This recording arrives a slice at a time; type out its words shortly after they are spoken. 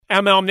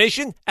MLM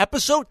Nation,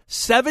 episode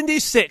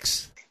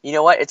 76. You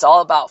know what? It's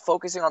all about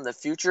focusing on the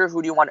future.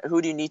 Who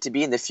do you need to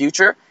be in the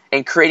future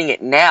and creating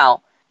it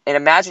now and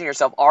imagine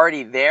yourself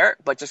already there,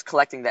 but just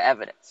collecting the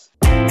evidence.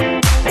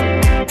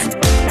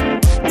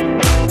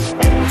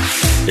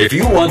 If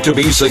you want to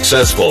be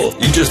successful,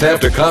 you just have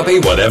to copy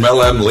what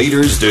MLM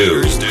leaders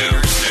do.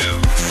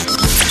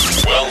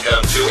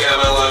 Welcome to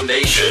MLM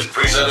Nation,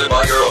 presented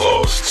by your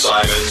host,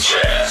 Simon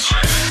Chan,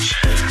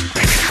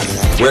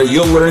 where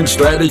you'll learn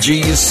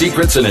strategies,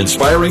 secrets, and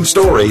inspiring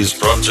stories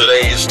from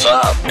today's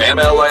top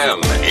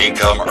MLM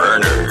income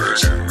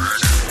earners.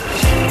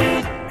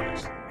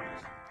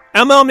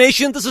 MLM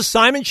Nation, this is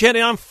Simon Chan,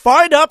 and I'm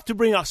fired up to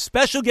bring our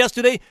special guest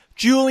today,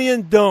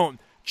 Julian Doan.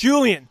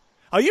 Julian,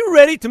 are you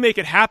ready to make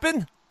it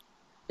happen?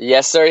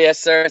 Yes, sir. Yes,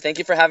 sir. Thank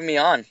you for having me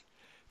on.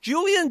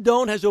 Julian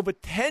Doan has over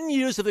 10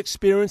 years of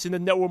experience in the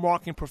network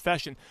marketing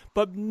profession,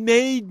 but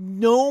made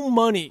no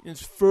money in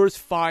his first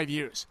 5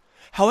 years.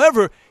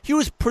 However, he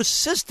was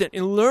persistent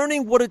in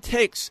learning what it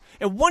takes,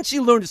 and once he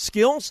learned the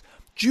skills,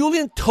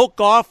 Julian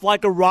took off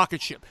like a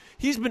rocket ship.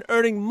 He's been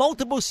earning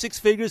multiple six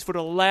figures for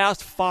the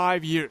last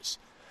 5 years.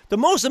 The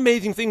most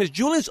amazing thing is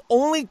Julian's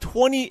only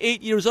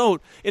 28 years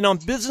old, and on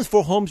Business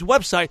for Home's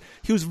website,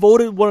 he was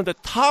voted one of the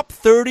top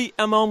 30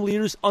 MLM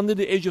leaders under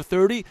the age of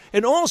 30,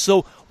 and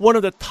also one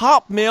of the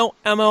top male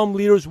MLM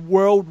leaders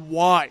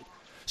worldwide.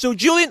 So,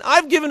 Julian,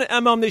 I've given the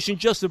MLM Nation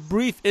just a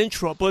brief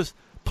intro, but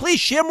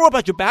please share more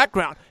about your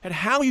background and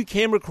how you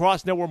came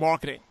across network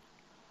marketing.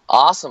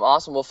 Awesome.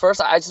 Well,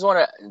 first, I just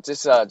want to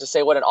just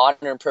say what an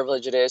honor and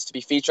privilege it is to be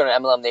featured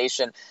on MLM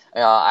Nation.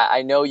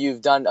 I know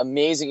you've done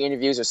amazing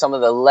interviews with some of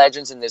the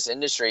legends in this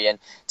industry, and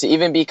to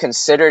even be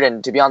considered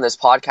and to be on this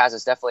podcast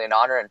is definitely an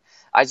honor. And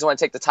I just want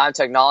to take the time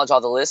to acknowledge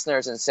all the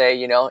listeners and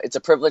say, it's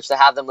a privilege to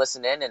have them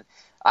listen in. And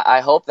I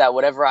hope that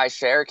whatever I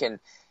share can,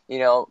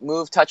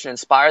 move, touch, and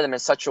inspire them in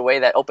such a way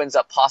that opens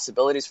up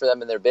possibilities for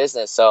them in their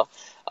business. So,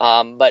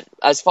 but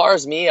as far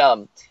as me,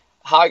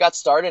 how I got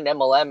started in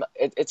MLM,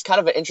 it's kind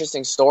of an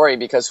interesting story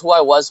because who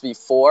I was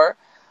before,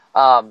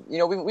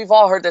 we've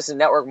all heard this in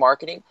network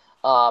marketing.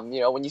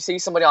 When you see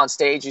somebody on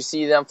stage, you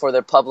see them for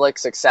their public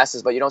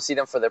successes, but you don't see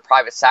them for their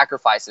private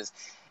sacrifices.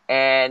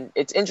 And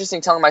it's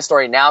interesting telling my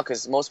story now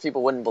because most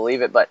people wouldn't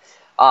believe it. But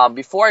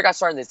before I got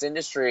started in this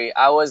industry,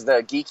 I was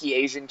the geeky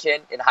Asian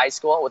kid in high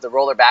school with a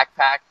roller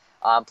backpack,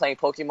 playing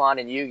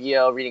Pokemon and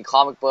Yu-Gi-Oh, reading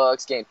comic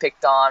books, getting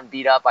picked on,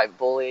 beat up by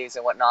bullies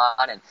and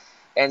whatnot.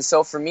 And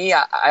so for me,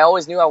 I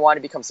always knew I wanted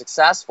to become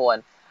successful.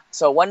 And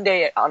so one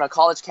day on a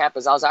college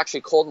campus, I was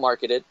actually cold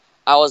marketed.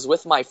 I was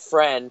with my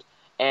friend.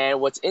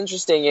 And what's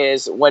interesting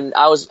is when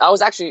I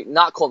was actually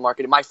not cold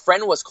marketed. My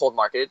friend was cold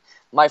marketed.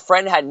 My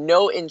friend had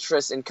no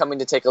interest in coming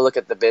to take a look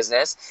at the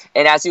business.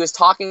 And as he was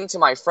talking to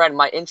my friend,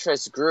 my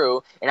interest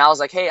grew. And I was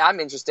like, hey,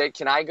 I'm interested.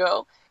 Can I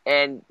go?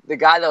 And the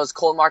guy that was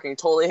cold marketing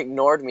totally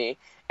ignored me.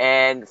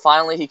 And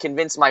finally, he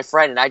convinced my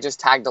friend, and I just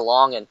tagged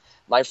along. And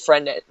my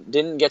friend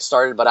didn't get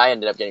started, but I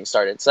ended up getting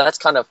started. So that's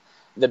kind of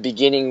the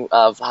beginning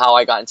of how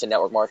I got into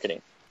network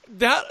marketing.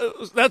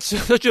 That's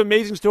such an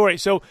amazing story.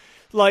 So,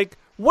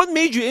 what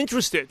made you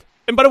interested?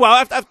 And by the way, I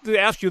have to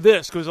ask you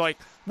this, because,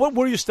 what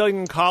were you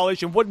studying in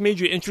college, and what made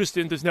you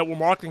interested in this network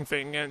marketing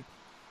thing? And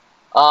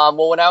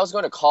well, when I was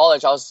going to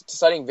college, I was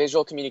studying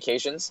visual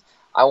communications.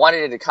 I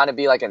wanted it to kind of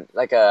be like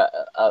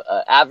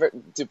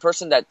the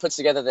person that puts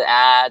together the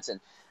ads and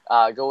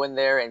go in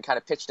there and kind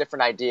of pitch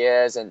different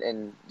ideas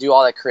and do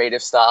all that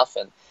creative stuff.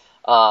 And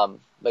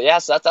but yeah,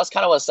 so that's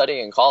kind of what I was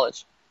studying in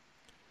college.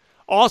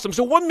 Awesome.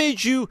 So what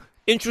made you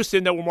interested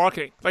in network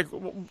marketing?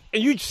 And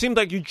you seemed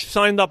like you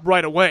signed up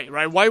right away,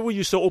 right? Why were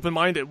you so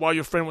open-minded while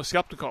your friend was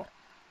skeptical?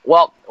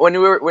 Well,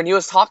 when he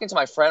was talking to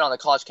my friend on the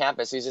college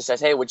campus, he just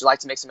says, hey, would you like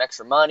to make some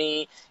extra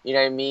money? You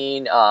know what I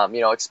mean?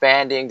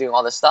 Expanding, doing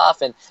all this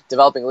stuff and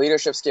developing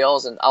leadership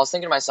skills. And I was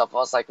thinking to myself, I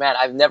was like, man,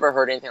 I've never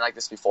heard anything like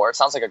this before. It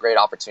sounds like a great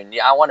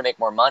opportunity. I want to make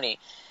more money.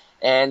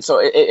 And so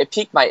it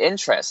piqued my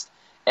interest.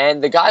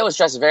 And the guy was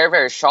dressed very,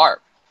 very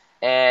sharp.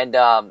 And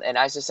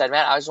I just said,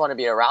 man, I just want to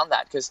be around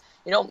that because,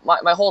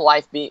 my whole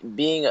life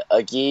being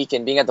a geek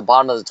and being at the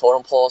bottom of the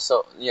totem pole.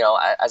 So,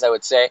 as I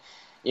would say,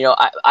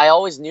 I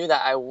always knew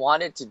that I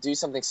wanted to do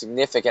something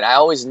significant. I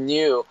always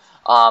knew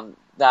that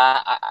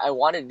I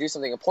wanted to do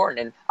something important.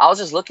 And I was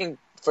just looking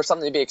for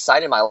something to be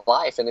exciting in my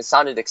life, and it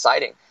sounded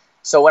exciting.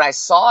 So when I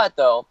saw it,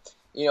 though,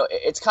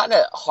 it's kind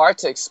of hard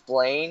to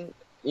explain,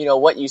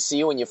 what you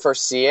see when you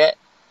first see it.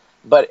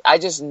 But I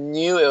just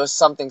knew it was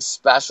something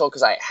special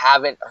because I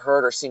haven't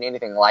heard or seen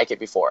anything like it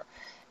before.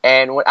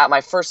 And at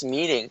my first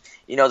meeting,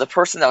 the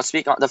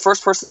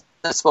first person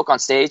that spoke on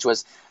stage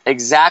was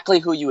exactly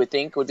who you would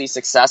think would be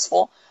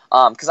successful.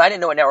 Because I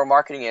didn't know what network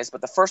marketing is, but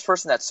the first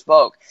person that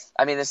spoke,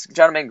 this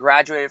gentleman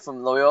graduated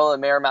from Loyola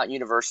Marymount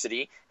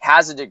University,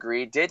 has a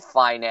degree, did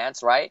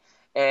finance, right?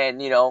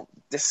 And,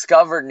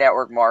 discovered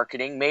network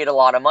marketing, made a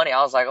lot of money.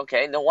 I was like,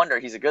 okay, no wonder.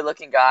 He's a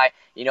good-looking guy.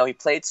 He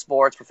played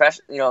sports,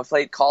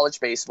 played college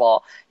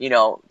baseball,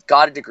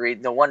 got a degree.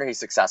 No wonder he's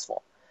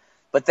successful.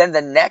 But then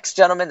the next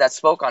gentleman that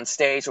spoke on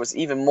stage was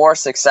even more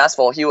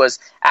successful. He was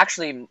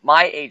actually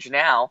my age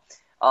now,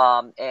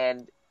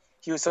 and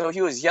He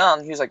was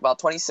young. He was like about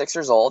 26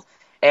 years old,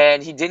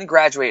 and he didn't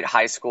graduate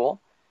high school,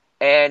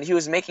 and he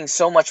was making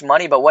so much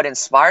money. But what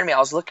inspired me, I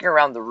was looking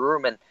around the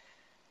room, and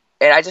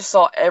I just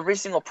saw every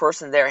single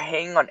person there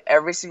hanging on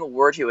every single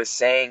word he was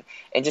saying,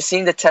 and just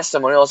seeing the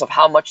testimonials of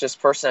how much this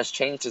person has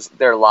changed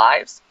their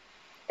lives.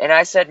 And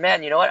I said,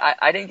 man, you know what?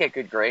 I didn't get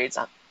good grades.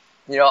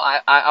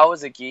 I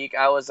was a geek.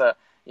 I was an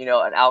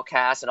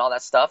outcast and all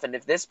that stuff. And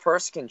if this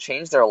person can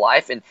change their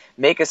life and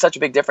make such a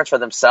big difference for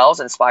themselves,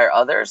 inspire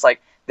others,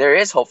 like, there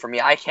is hope for me.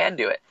 I can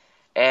do it.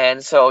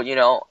 And so,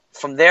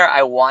 from there,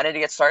 I wanted to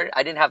get started.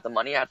 I didn't have the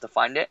money. I had to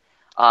find it.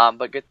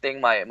 But good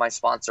thing my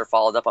sponsor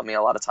followed up on me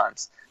a lot of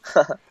times.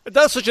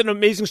 That's such an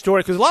amazing story,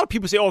 because a lot of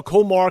people say, oh,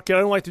 cold market, I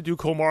don't like to do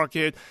cold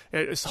market.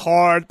 It's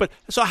hard. But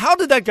so how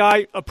did that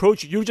guy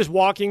approach you? You were just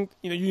walking,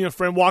 you and your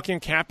friend walking on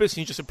campus, and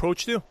he just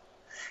approached you?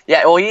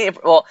 Yeah,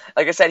 well,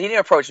 like I said, he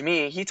didn't approach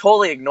me. He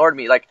totally ignored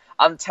me. Like,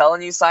 I'm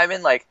telling you,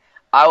 Simon, like,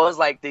 I was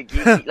like the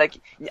geeky, like,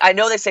 I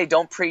know they say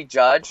don't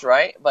prejudge,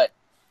 right? But,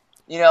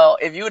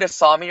 if you would have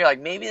saw me, you're like,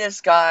 maybe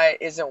this guy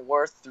isn't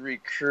worth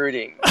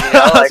recruiting.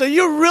 Like, so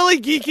you're really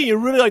geeky. You're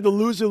really like the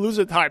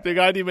loser type. The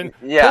guy didn't even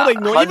totally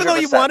ignore. 100%. Even though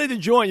you wanted to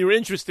join, you were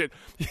interested.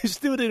 He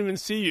still didn't even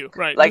see you,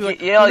 right?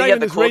 Like, you have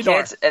the cool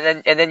kids,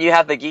 and then you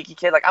have the geeky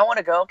kid. Like, I want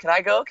to go. Can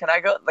I go?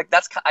 Like,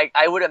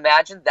 I would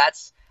imagine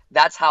that's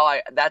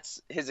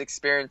his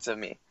experience of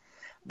me.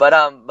 But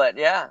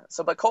yeah.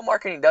 But cold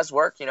marketing does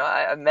work.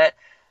 I met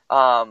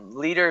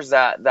leaders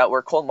that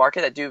were cold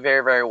market that do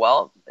very, very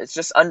well. It's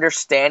just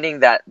understanding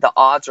that the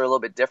odds are a little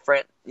bit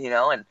different,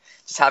 and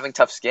just having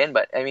tough skin.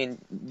 But I mean,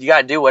 you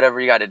got to do whatever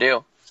you got to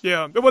do.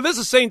 Yeah. Well, this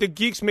is saying the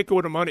geeks make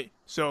all the money.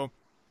 So,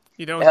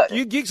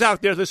 you geeks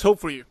out there, there's hope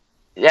for you.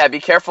 Yeah,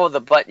 be careful of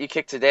the butt you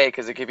kick today,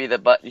 because it could be the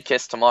butt you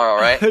kiss tomorrow,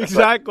 right?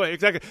 Exactly.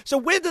 So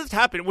where did this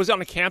happen? Was it on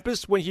the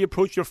campus when he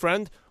approached your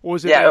friend, or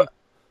was it? Yeah,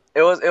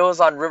 it was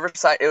on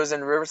Riverside. It was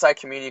in Riverside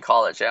Community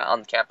College,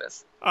 on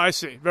campus. I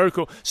see. Very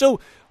cool. So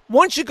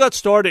once you got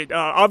started,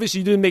 obviously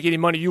you didn't make any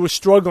money. You were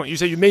struggling. You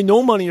said you made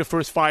no money in the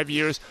first 5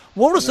 years.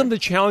 What were some of the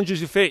challenges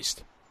you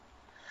faced?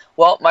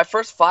 Well, my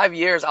first 5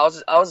 years, I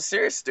was a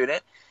serious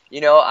student.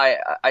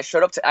 I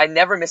showed up I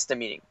never missed a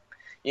meeting.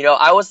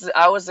 I was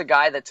the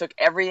guy that took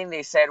everything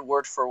they said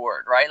word for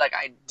word, right? Like,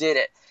 I did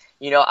it.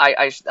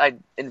 I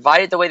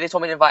invited the way they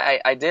told me to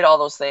invite. I did all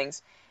those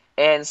things.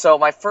 And so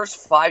my first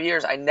 5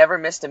 years, I never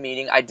missed a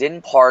meeting. I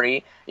didn't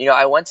party.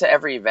 I went to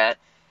every event,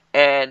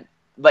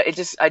 but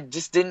I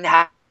just didn't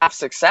have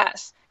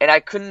success. And I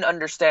couldn't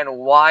understand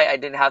why I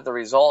didn't have the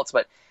results.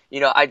 But,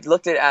 I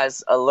looked at it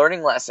as a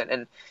learning lesson.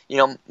 And,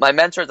 my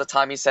mentor at the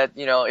time, he said,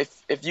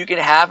 if you can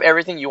have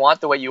everything you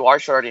want the way you are, you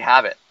should already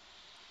have it.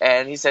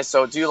 And he says,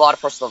 so do a lot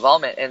of personal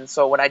development. And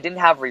so when I didn't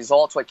have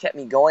results, what kept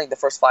me going the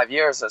first 5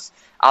 years is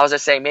I was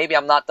just saying, maybe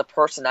I'm not the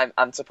person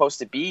I'm supposed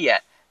to be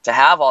yet to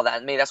have all that.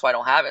 And maybe that's why I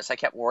don't have it. So I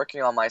kept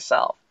working on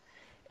myself.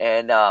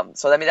 And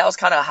so, that was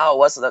kind of how it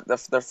was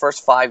the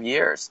first 5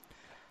 years.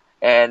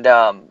 And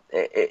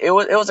it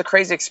was a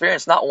crazy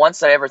experience. Not once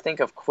did I ever think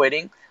of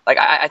quitting. Like,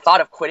 I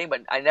thought of quitting,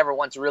 but I never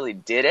once really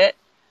did it,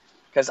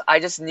 because I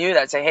just knew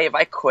that, say, hey, if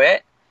I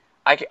quit,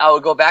 I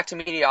would go back to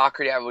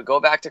mediocrity. I would go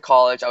back to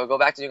college. I would go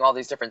back to doing all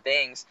these different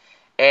things.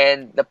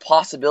 And the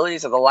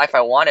possibilities of the life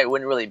I wanted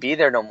wouldn't really be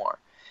there no more.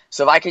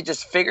 So if I could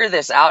just figure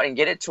this out and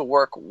get it to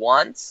work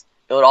once,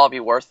 it would all be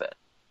worth it.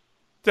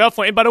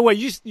 Definitely. And by the way,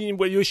 you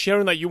were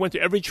sharing that you went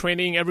to every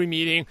training, every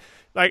meeting.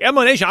 Like,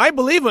 MLM Nation, I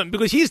believe him,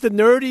 because he's the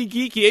nerdy,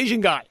 geeky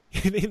Asian guy.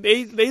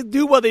 they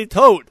do what they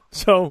told.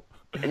 So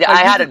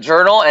I had a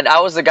journal, and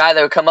I was the guy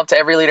that would come up to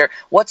every leader.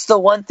 What's the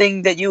one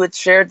thing that you had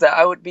shared that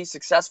I would be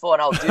successful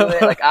and I'll do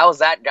it? Like, I was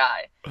that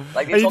guy.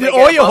 Like, and you did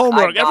all your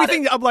homework.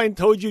 Everything the upline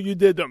told you, you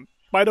did them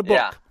by the book.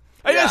 Yeah.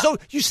 And so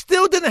you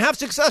still didn't have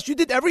success. You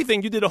did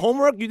everything. You did the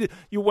homework.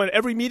 You went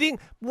every meeting.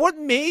 What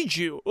made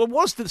you? What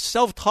was the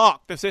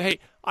self-talk that said, hey,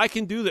 I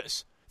can do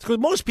this? Because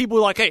most people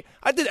are like, hey,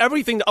 I did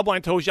everything the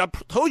upline told you. I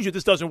told you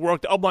this doesn't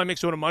work. The upline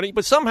makes all the money.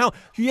 But somehow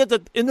you had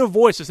the inner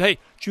voice that says, hey,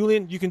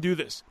 Julian, you can do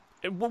this.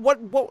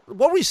 What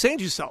were you saying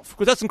to yourself?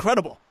 Because that's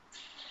incredible.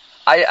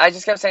 I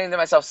just kept saying to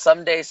myself,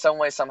 someday, some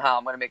way, somehow,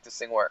 I'm going to make this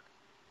thing work.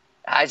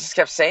 I just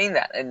kept saying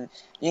that. And,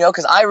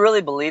 because I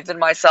really believed in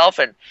myself.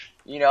 And,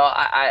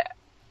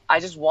 I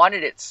just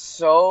wanted it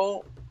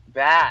so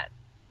bad.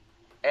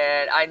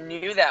 And I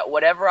knew that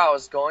whatever I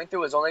was going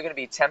through was only going to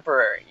be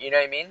temporary. You know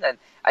what I mean? And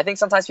I think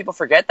sometimes people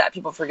forget that.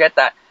 People forget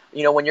that,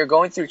 when you're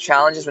going through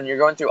challenges, when you're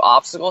going through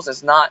obstacles,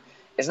 it's not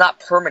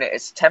permanent.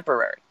 It's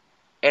temporary.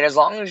 And as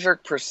long as you're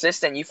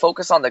persistent, you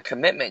focus on the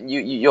commitment,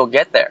 you'll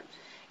get there.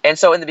 And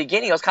so in the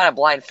beginning, it was kind of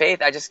blind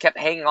faith. I just kept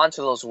hanging on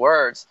to those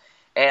words,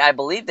 and I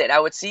believed it. I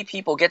would see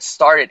people get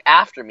started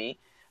after me,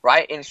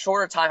 right, in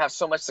shorter time have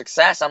so much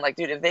success. I'm like,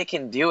 dude, if they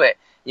can do it,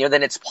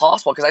 then it's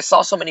possible, because I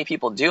saw so many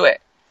people do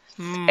it.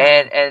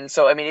 And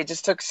so, it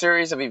just took a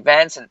series of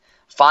events, and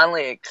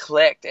finally it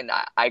clicked, and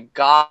I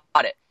got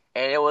it.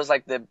 And it was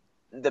like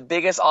the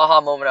biggest aha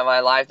moment of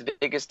my life, the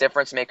biggest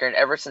difference maker. And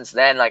ever since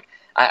then, like,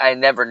 I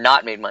never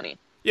not made money.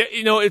 Yeah,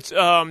 it's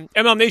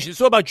MLM Nation. It's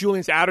all about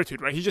Julian's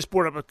attitude, right? He just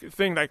brought up a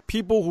thing like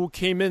people who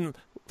came in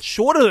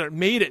shorter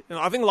made it. And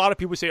I think a lot of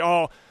people say,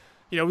 oh,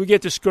 we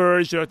get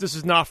discouraged, this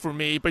is not for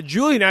me. But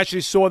Julian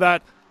actually saw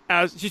that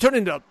as, she turned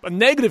into a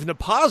negative into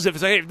positive.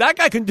 It's like, hey, if that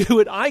guy can do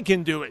it, I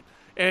can do it.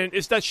 And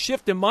it's that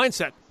shift in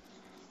mindset.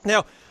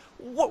 Now,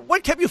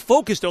 what kept you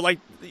focused, though? Like,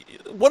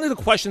 one of the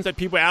questions that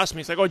people ask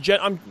me is like,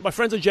 oh, my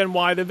friends are Gen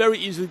Y. They're very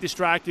easily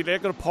distracted. They're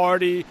going to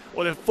party,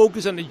 or they're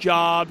focused on the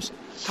jobs.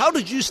 How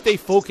did you stay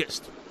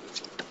focused?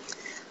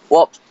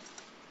 Well,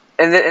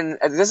 and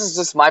this is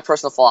just my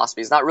personal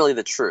philosophy. It's not really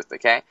the truth,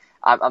 okay?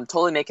 I'm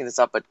totally making this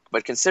up,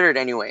 but consider it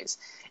anyways.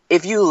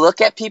 If you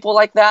look at people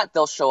like that,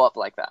 they'll show up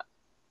like that.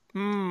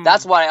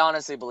 That's what I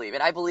honestly believe.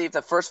 And I believe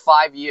the first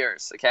 5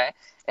 years, okay?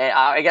 And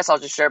I guess I'll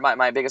just share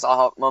my biggest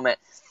aha moment.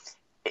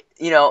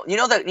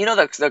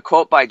 The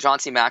quote by John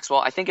C. Maxwell,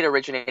 I think it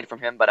originated from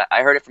him, but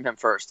I heard it from him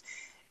first.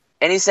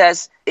 And he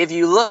says, if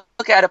you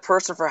look at a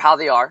person for how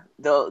they are,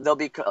 they'll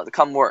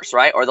become worse,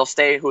 right? Or they'll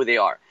stay who they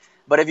are.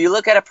 But if you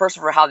look at a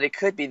person for how they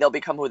could be, they'll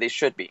become who they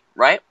should be,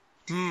 right?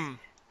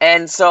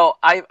 And so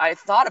I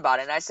thought about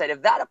it, and I said,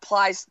 if that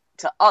applies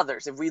to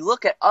others, if we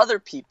look at other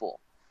people,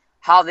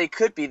 how they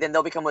could be, then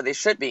they'll become what they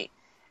should be.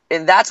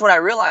 And that's when I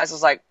realized, I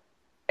was like,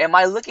 am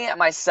I looking at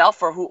myself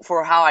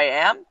for how I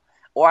am?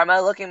 Or am I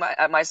looking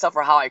at myself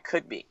for how I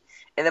could be?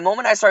 And the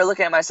moment I started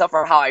looking at myself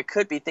for how I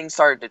could be, things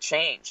started to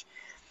change.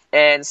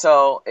 And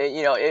so,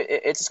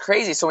 it's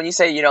crazy. So when you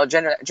say,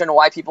 Gen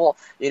Y people,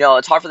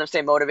 it's hard for them to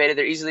stay motivated.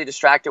 They're easily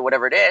distracted,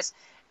 whatever it is.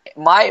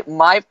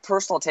 My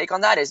personal take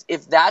on that is,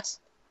 if that's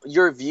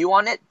your view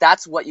on it,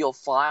 that's what you'll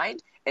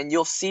find. And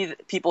you'll see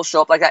people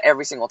show up like that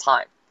every single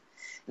time.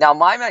 Now,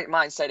 my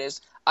mindset is,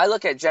 I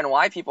look at Gen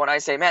Y people and I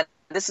say, man,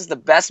 this is one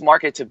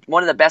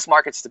of the best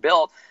markets to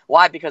build.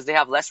 Why? Because they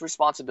have less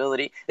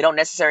responsibility. They don't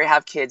necessarily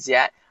have kids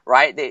yet,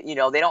 right? They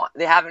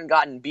haven't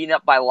gotten beaten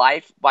up by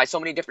life, by so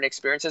many different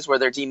experiences where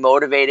they're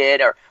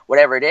demotivated or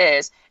whatever it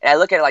is. And I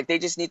look at it like they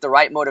just need the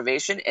right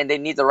motivation and they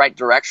need the right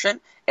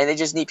direction, and they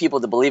just need people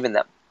to believe in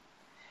them.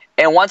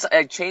 And once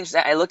I changed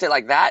that, I looked at it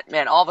like that,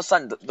 man, all of a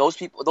sudden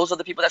those are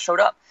the people that showed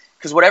up,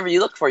 because whatever you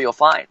look for, you'll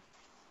find.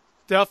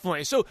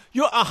 Definitely. So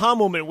your aha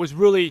moment was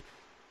really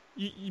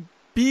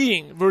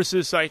being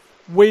versus like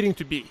waiting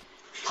to be.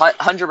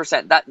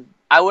 100%. That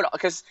I would,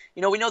 because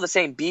we know the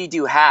saying, be,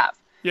 do, have.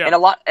 Yeah.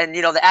 And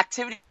the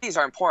activities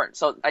are important.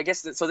 So I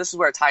guess so this is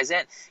where it ties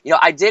in.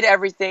 I did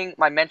everything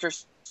my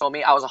mentors told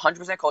me. I was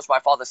 100% coached, but I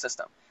followed the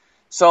system.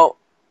 So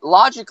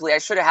logically, I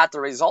should have had the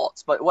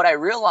results. But what I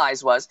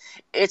realized was,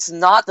 it's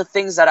not the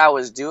things that I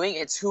was doing,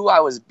 it's who I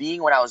was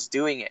being when I was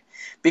doing it.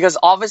 Because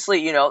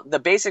obviously, the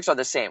basics are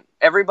the same.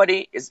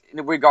 Everybody is,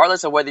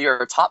 regardless of whether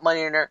you're a top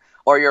money earner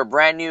or you're a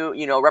brand new,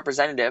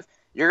 representative,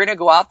 you're going to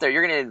go out there,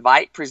 you're going to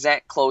invite,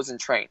 present, close, and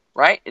train,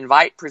 right?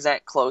 Invite,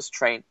 present, close,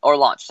 train, or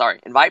launch, sorry.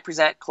 Invite,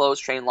 present, close,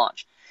 train,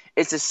 launch.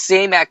 It's the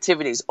same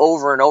activities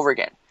over and over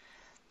again.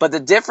 But the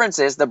difference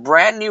is, the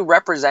brand new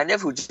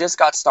representative who just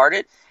got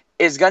started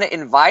is going to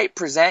invite,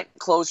 present,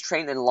 close,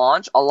 train, and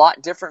launch a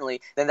lot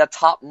differently than the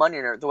top money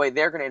earner, the way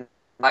they're going to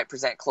invite,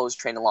 present, close,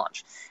 train, and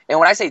launch. And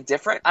when I say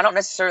different, I don't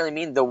necessarily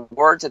mean the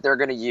words that they're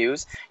going to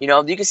use. You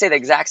can say the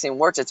exact same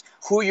words. It's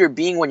who you're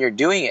being when you're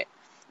doing it.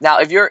 Now,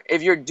 if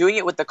you're doing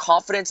it with the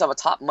confidence of a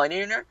top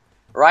money earner,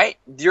 right,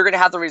 you're going to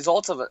have the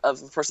results of a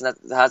person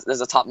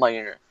that's a top money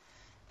earner.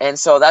 And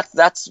so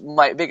that's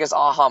my biggest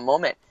aha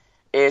moment,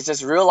 is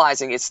just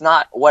realizing it's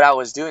not what I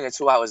was doing, it's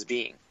who I was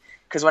being.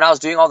 Because when I was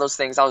doing all those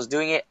things, I was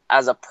doing it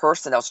as a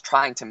person that was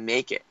trying to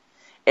make it.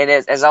 And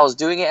as I was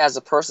doing it as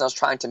a person that was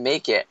trying to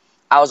make it,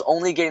 I was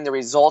only getting the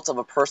results of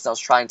a person that was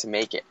trying to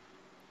make it.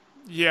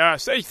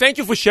 Yes, thank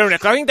you for sharing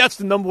that. I think that's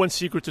the number one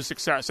secret to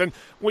success. And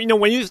when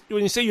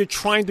you say you're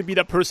trying to be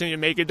that person and you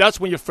make it, that's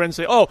when your friends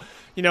say, "Oh,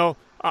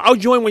 I'll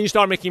join when you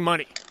start making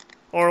money,"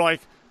 or like,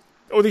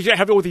 "Oh, they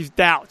have all these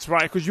doubts,"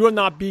 right? Because you're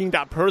not being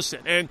that person.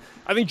 And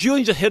I think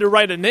Julian just hit it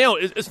right on the nail.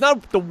 It's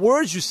not the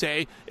words you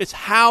say; it's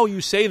how you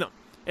say them.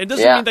 And it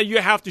doesn't mean that you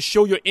have to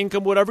show your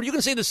income, whatever. You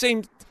can say the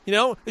same.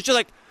 It's just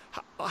like,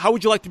 "How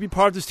would you like to be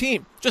part of this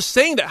team?" Just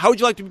saying that. How would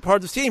you like to be part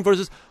of this team?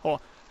 Versus,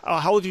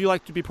 how would you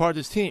like to be part of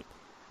this team?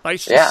 Like,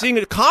 seeing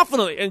it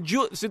confidently. And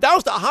so that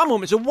was the aha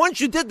moment. So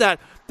once you did that,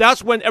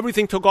 that's when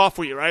everything took off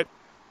for you, right?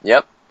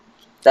 Yep.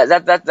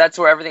 That's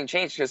where everything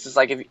changed. Because it's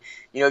like,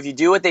 if you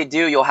do what they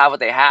do, you'll have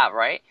what they have,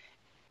 right?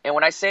 And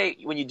when I say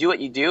when you do what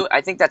you do, I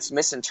think that's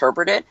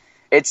misinterpreted.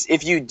 It's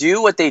if you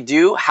do what they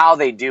do, how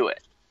they do it.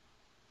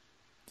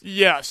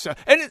 Yes.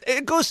 And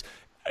it goes...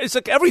 It's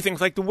like everything.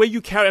 It's like the way you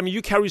carry. I mean,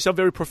 you carry yourself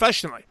very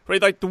professionally,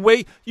 right? Like the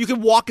way you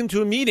can walk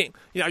into a meeting.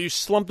 Are you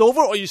slumped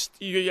over, or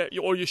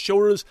or your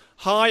shoulders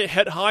high,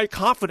 head high,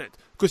 confident?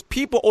 Because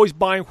people are always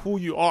buying who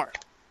you are.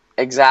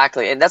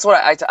 Exactly, and that's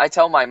what I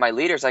tell my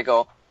leaders. I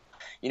go,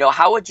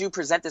 how would you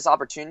present this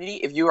opportunity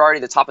if you were already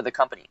the top of the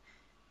company?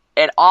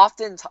 And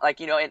often,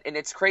 and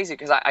it's crazy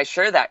because I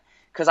share that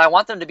because I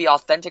want them to be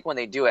authentic when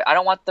they do it. I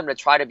don't want them to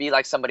try to be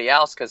like somebody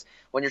else, because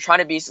when you're trying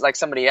to be like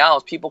somebody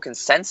else, people can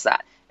sense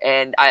that.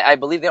 And I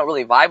believe they don't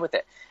really vibe with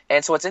it.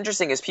 And so what's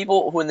interesting is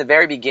people who in the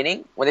very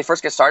beginning, when they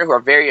first get started, who are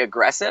very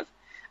aggressive,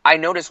 I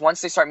notice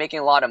once they start making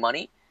a lot of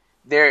money,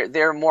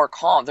 they're more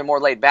calm, they're more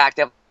laid back,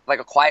 they have like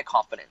a quiet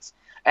confidence.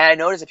 And I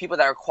noticed that people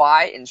that are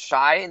quiet and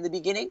shy in the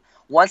beginning,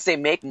 once they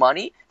make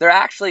money, they're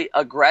actually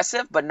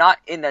aggressive, but not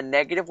in a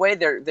negative way.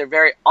 They're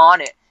very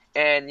on it,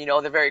 and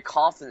they're very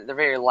confident. They're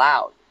very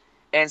loud.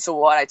 And so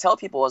what I tell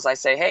people is I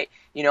say, hey,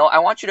 I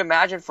want you to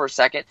imagine for a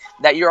second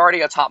that you're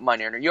already a top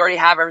money earner. You already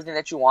have everything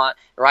that you want,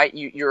 right?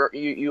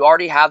 You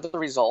already have the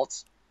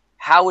results.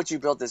 How would you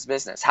build this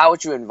business? How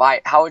would you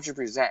invite? How would you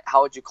present?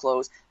 How would you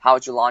close? How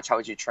would you launch? How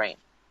would you train?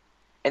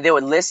 And they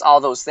would list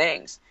all those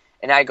things.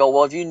 And I go,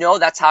 well, if you know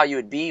that's how you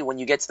would be when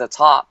you get to the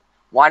top,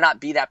 why not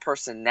be that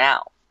person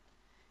now?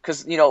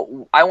 Because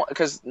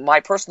because my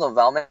personal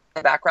development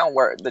background,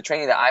 where the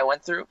training that I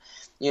went through,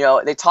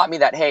 they taught me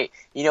that, hey,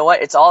 you know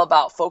what? It's all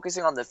about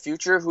focusing on the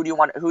future. Who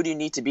do you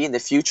need to be in the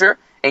future,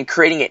 and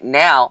creating it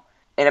now,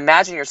 and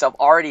imagine yourself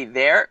already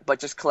there, but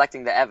just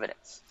collecting the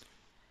evidence.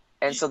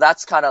 And so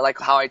that's kind of like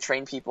how I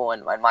train people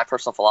and my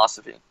personal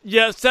philosophy.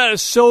 Yes, that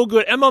is so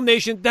good. MLM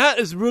Nation, that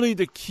is really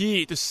the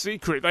key, the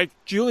secret. Like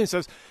Julian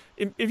says,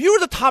 if you were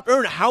the top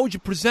earner, how would you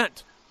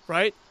present?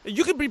 Right?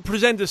 You could be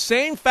presenting the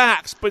same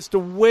facts, but it's the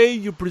way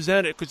you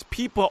present it, because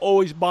people are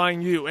always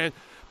buying you. And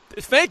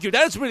thank you.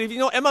 That is really,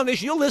 MLM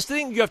Nation, you're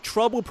listening, you have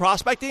trouble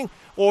prospecting,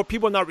 or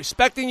people are not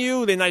respecting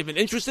you, they're not even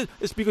interested.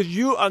 It's because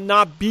you are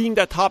not being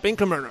that top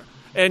income earner.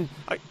 And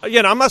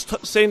again, I'm not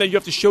saying that you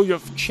have to show your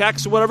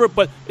checks or whatever,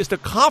 but it's the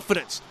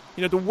confidence.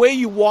 The way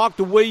you walk,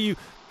 the way you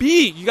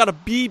be. You got to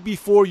be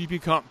before you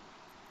become.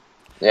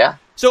 Yeah.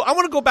 So I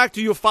want to go back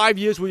to your 5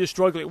 years where you're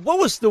struggling. What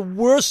was the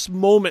worst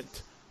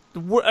moment?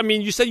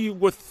 You said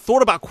you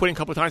thought about quitting a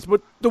couple of times,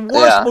 but the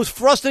worst, most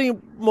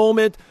frustrating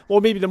moment,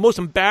 or maybe the most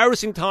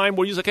embarrassing time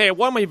where you're like, hey,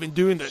 why am I even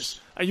doing this?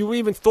 And you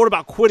even thought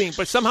about quitting,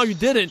 but somehow you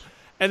didn't.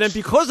 And then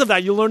because of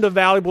that, you learned a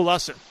valuable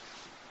lesson.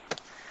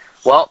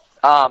 Well,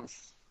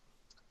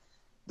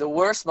 the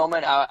worst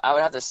moment I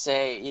would have to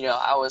say,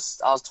 I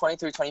was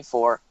 23,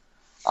 24.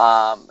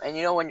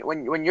 And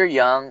when you're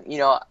young,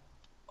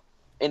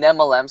 in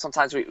MLM,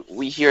 sometimes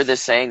we hear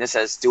this saying that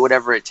says, do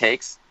whatever it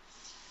takes.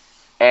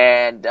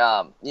 And,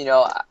 I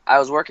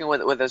was working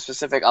with a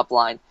specific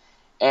upline,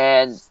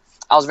 and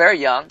I was very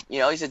young.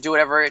 He said, do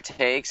whatever it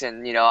takes.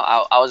 And,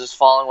 I was just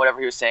following whatever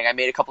he was saying. I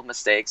made a couple of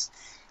mistakes.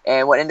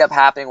 And what ended up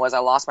happening was I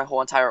lost my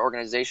whole entire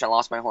organization. I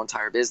lost my whole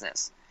entire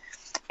business.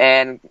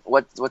 And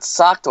what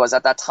sucked was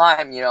at that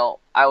time,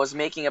 I was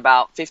making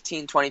about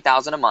 $15,000,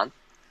 $20,000 a month.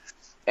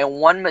 And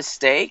one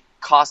mistake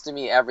costed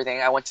me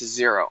everything. I went to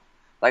zero.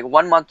 Like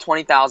 1 month,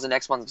 20,000,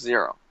 next month,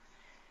 zero.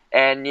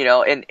 And,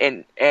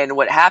 and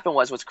what happened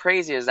was, what's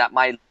crazy is that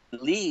my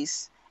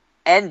lease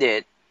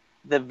ended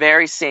the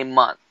very same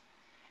month.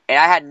 And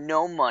I had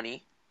no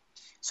money,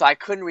 so I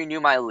couldn't renew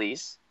my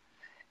lease.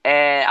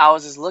 And I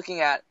was just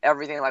looking at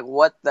everything like,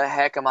 what the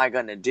heck am I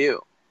going to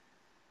do?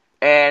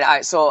 And I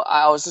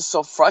was just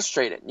so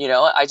frustrated,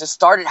 I just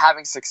started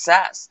having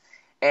success.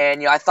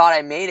 And, I thought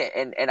I made it,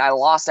 and I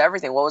lost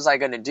everything. What was I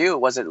going to do?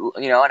 Was it,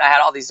 and I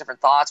had all these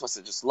different thoughts. Was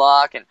it just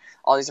luck and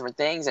all these different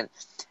things? And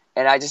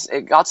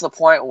it got to the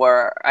point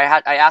where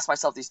I asked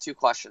myself these two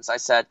questions.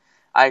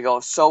 I go,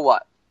 so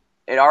what?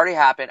 It already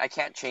happened. I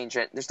can't change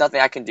it. There's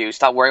nothing I can do.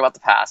 Stop worrying about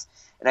the past.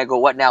 And I go,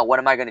 what now? What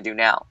am I going to do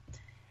now?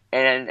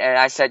 And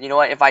I said, you know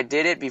what? If I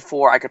did it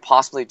before, I could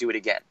possibly do it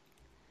again.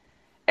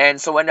 And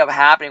so what ended up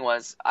happening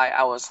was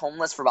I was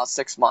homeless for about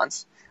 6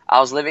 months. I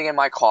was living in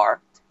my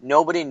car.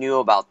 Nobody knew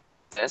about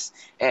this.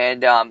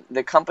 And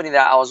the company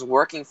that I was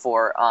working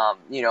for,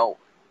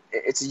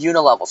 it's a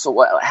unilevel. So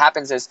what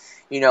happens is,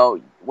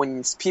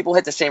 when people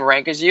hit the same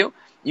rank as you,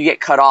 you get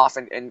cut off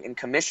in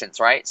commissions,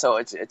 right? So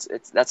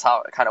it's that's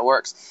how it kind of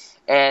works.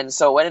 And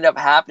so what ended up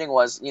happening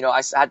was,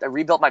 I had to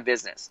rebuild my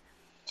business.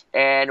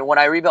 And when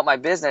I rebuilt my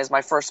business,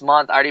 my first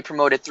month, I already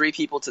promoted 3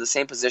 people to the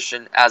same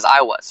position as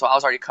I was. So I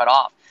was already cut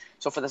off.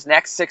 So for this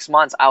next 6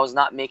 months, I was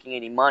not making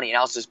any money, and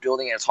I was just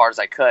building it as hard as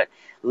I could,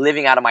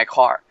 living out of my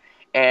car.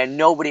 And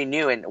nobody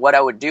knew. And what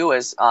I would do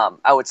is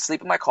I would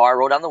sleep in my car,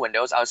 roll down the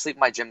windows. I would sleep in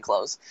my gym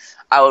clothes.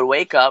 I would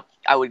wake up.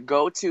 I would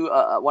go to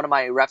one of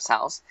my reps'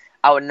 house.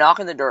 I would knock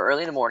on the door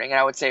early in the morning, and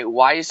I would say,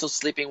 why are you still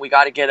sleeping? We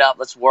got to get up.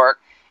 Let's work.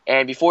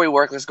 And before we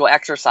work, let's go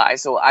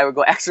exercise. So I would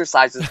go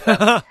exercise with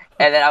them.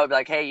 And then I would be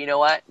like, hey, you know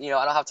what? I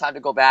don't have time to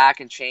go back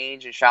and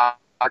change and shower.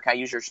 Can I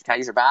use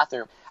your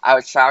bathroom? I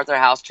would shower at their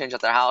house, change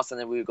at their house, and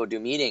then we would go do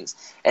meetings.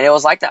 And it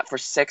was like that for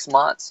 6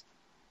 months.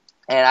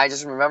 And I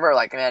just remember,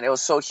 like, man, it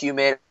was so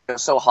humid, it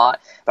was so hot,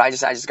 but I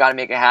just got to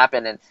make it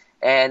happen.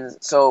 And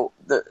so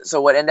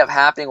what ended up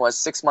happening was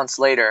 6 months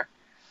later,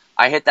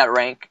 I hit that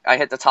rank. I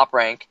hit the top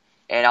rank,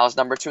 and I was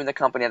number 2 in the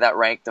company at that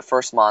rank the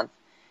first month.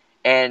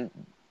 And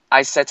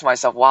I said to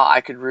myself, wow,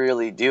 I could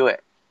really do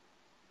it.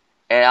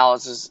 And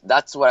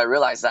that's what I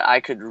realized, that I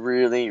could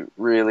really,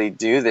 really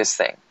do this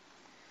thing.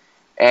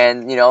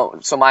 And,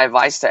 so my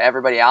advice to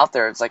everybody out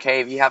there, it's like,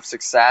 hey, if you have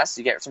success,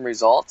 you get some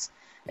results,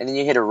 and then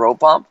you hit a road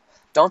bump,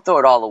 don't throw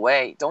it all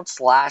away. Don't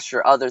slash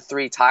your other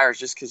 3 tires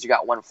just because you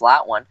got one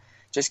flat one.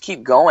 Just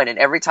keep going. And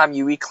every time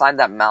you reclimb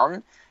that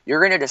mountain, you're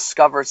going to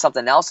discover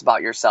something else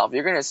about yourself.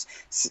 You're going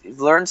to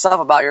learn stuff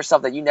about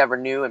yourself that you never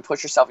knew and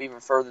push yourself even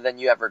further than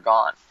you ever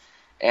gone.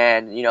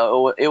 And,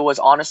 it was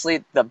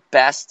honestly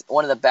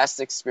one of the best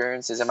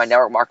experiences in my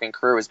network marketing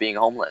career was being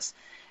homeless.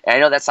 And I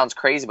know that sounds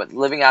crazy, but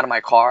living out of my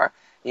car,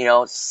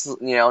 not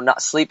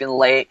sleeping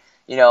late,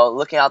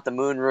 looking out the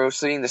moonroof,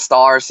 seeing the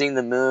stars, seeing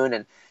the moon,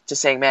 and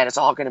just saying, man, it's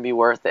all going to be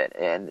worth it.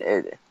 And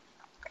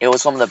it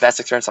was one of the best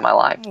experiences of my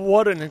life.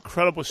 What an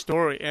incredible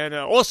story. And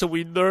also,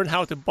 we learned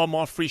how to bum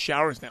off free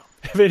showers now.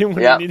 If anyone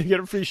need to get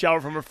a free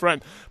shower from a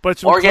friend. But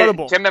it's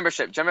incredible. Or get gym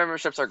membership. Gym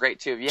memberships are great,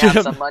 too. If you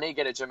have some money,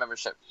 get a gym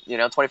membership.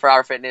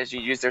 24-hour fitness,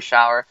 you use their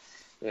shower.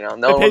 No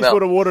one will pays for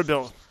the water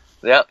bill.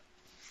 Yep.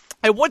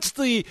 And what's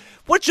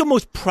your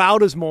most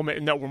proudest moment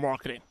in network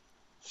marketing?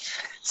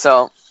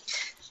 So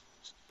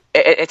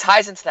it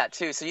ties into that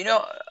too. So you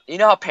know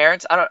how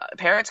parents kind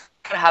of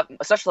have,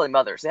 especially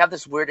mothers, they have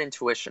this weird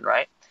intuition,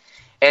 right?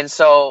 And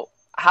so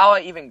how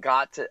I even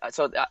got to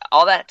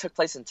all that took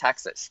place in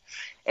Texas.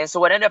 And so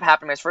what ended up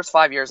happening, my first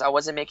 5 years, I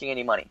wasn't making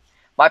any money.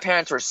 My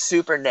parents were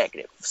super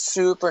negative,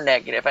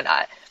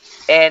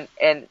 and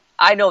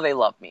I know they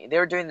loved me. They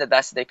were doing the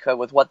best they could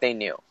with what they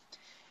knew.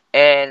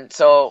 And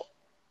so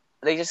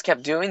they just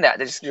kept doing that.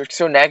 They were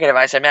so negative.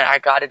 I said, man, I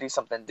got to do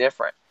something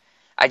different.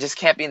 I just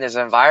can't be in this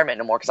environment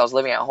anymore because I was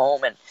living at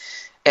home.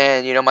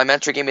 And my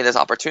mentor gave me this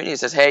opportunity. He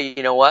says, hey,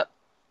 you know what?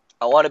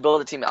 I want to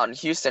build a team out in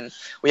Houston.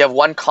 We have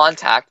one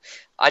contact.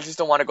 I just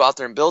don't want to go out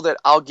there and build it.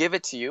 I'll give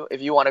it to you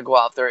if you want to go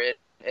out there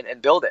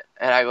and build it.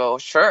 And I go,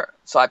 sure.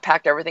 So I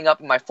packed everything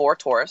up in my Ford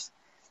Taurus.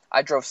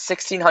 I drove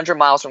 1,600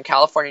 miles from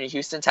California to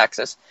Houston,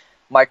 Texas.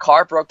 My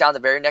car broke down the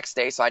very next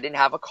day, so I didn't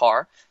have a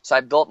car. So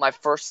I built my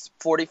first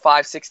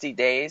 45, 60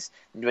 days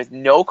with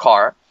no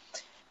car.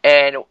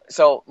 And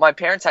so my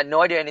parents had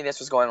no idea any of this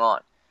was going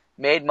on.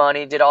 Made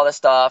money, did all this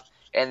stuff,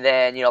 and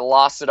then,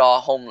 lost it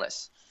all,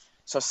 homeless.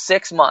 So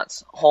 6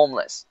 months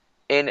homeless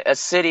in a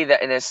state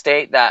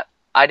that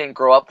I didn't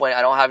grow up in.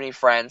 I don't have any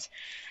friends.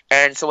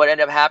 And so what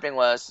ended up happening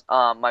was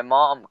my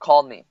mom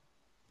called me.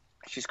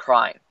 She's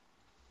crying.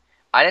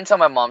 I didn't tell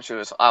my mom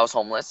I was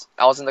homeless.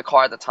 I was in the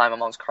car at the time. My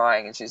mom's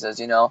crying, and she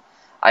says,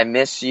 I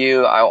miss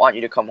you. I want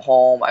you to come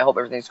home. I hope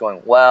everything's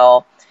going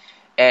well.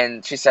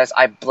 And she says,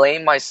 I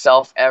blame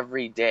myself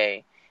every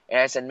day. And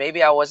I said,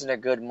 maybe I wasn't a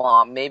good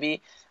mom.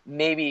 Maybe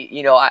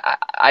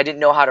I didn't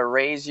know how to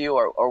raise you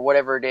or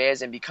whatever it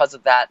is. And because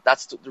of that,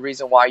 that's the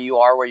reason why you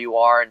are where you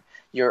are and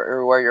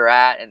you're where you're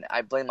at. And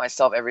I blame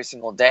myself every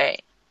single day.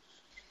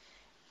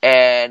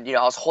 And,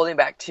 I was holding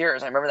back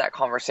tears. I remember that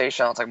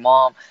conversation. I was like,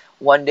 Mom,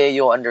 one day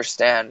you'll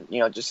understand,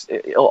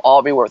 it'll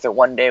all be worth it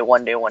one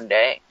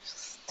day.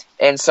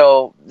 And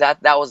so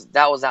that was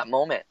that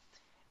moment.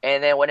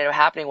 And then what ended up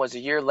happening was a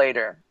year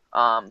later,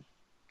 my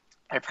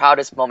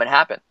proudest moment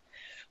happened.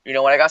 When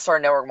I got started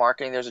in network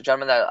marketing, there's a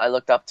gentleman that I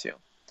looked up to,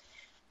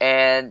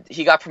 and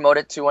he got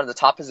promoted to one of the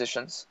top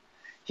positions.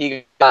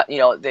 He got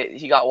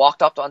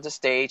walked up onto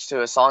stage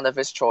to a song of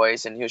his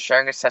choice, and he was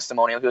sharing his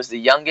testimonial. He was the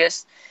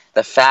youngest,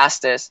 the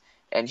fastest,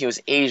 and he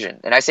was Asian.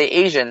 And I say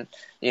Asian,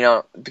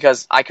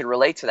 because I could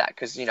relate to that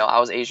because, I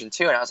was Asian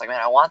too. And I was like,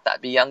 man, I want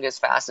that, be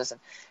youngest, fastest,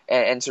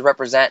 and to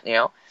represent,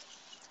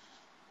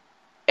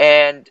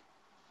 And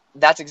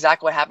that's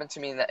exactly what happened to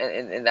me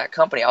in that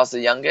company. I was the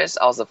youngest,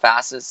 I was the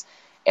fastest,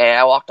 and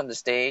I walked on the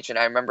stage, and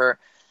I remember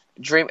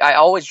I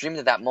always dreamed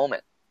of that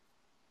moment.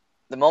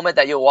 The moment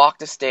that you walk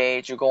the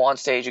stage, you go on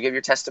stage, you give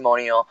your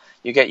testimonial,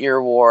 you get your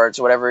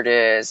awards, whatever it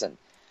is, and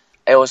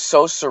it was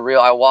so surreal.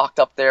 I walked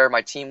up there,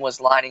 my team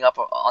was lining up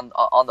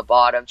on the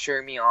bottom,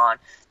 cheering me on.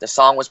 The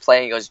song was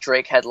playing, it was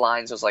Drake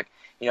headlines, it was like,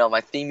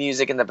 my theme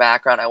music in the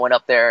background. I went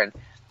up there, and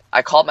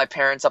I called my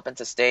parents up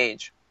into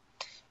stage.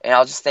 And I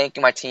was just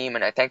thanking my team,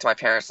 and I thanked my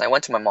parents, and I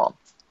went to my mom.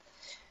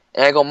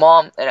 And I go,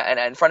 Mom, and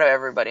in front of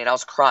everybody, and I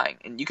was crying.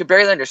 And you could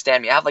barely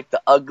understand me. I have, like,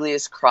 the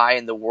ugliest cry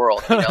in the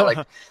world,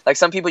 like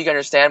some people you can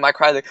understand. My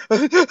cry, like,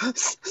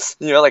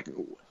 like,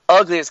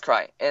 ugliest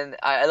cry. And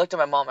I looked at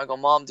my mom, I go,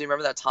 Mom, do you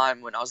remember that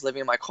time when I was living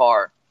in my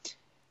car,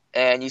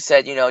 and you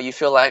said, you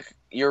feel like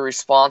you're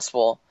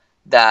responsible,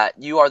 that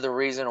you are the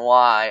reason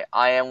why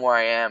I am where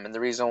I am, and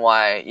the reason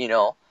why,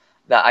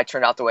 that I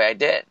turned out the way I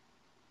did.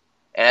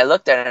 And I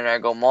looked at it and I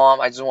go, Mom,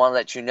 I just want to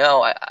let you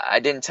know, I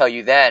didn't tell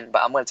you then,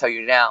 but I'm going to tell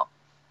you now,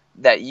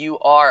 that you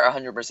are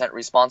 100%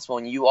 responsible,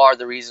 and you are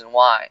the reason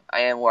why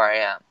I am where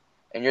I am.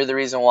 And you're the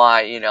reason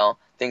why,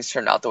 things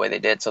turned out the way they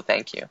did, so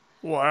thank you.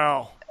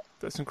 Wow.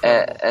 That's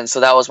incredible. And so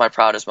that was my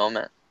proudest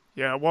moment.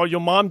 Yeah, well, your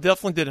mom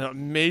definitely did an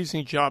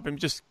amazing job. And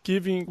just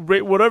giving,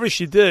 whatever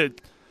she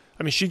did,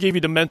 she gave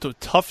you the mental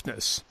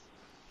toughness,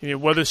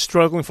 whether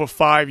struggling for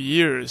 5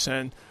 years.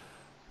 And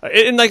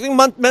I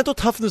think mental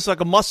toughness is like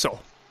a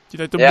muscle.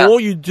 The more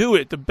you do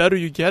it, the better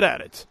you get at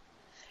it.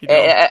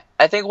 And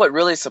I think what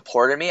really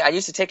supported me, I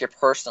used to take it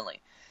personally.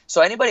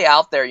 So anybody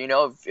out there,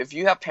 if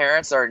you have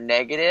parents that are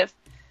negative,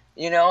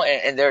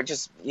 and they're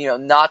just,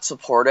 not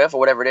supportive or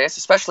whatever it is,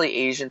 especially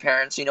Asian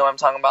parents, I'm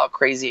talking about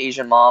crazy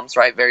Asian moms,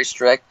 right? Very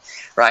strict,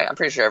 right? I'm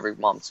pretty sure every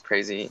mom's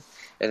crazy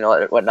and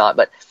whatnot.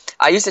 But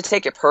I used to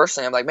take it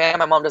personally. I'm like, man,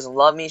 my mom doesn't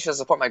love me. She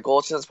doesn't support my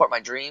goals. She doesn't support my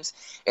dreams.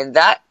 And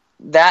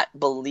that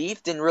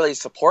belief didn't really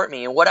support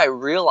me. And what I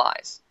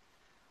realized,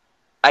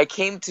 I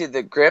came to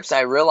the grips,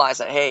 I realized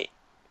that, hey,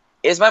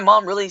 is my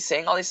mom really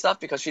saying all this stuff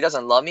because she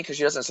doesn't love me, because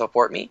she doesn't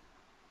support me?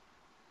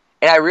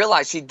 And I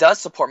realized she does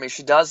support me.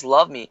 She does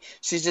love me.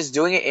 She's just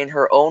doing it in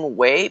her own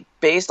way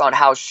based on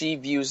how she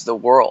views the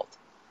world.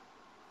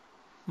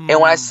 And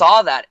when I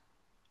saw that,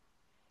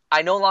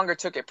 I no longer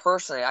took it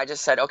personally. I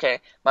just said, okay,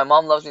 my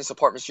mom loves me and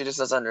supports me. She just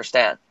doesn't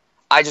understand.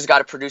 I just got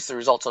to produce the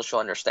results so she'll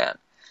understand.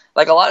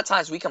 Like, a lot of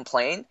times we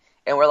complain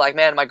and we're like,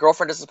 man, my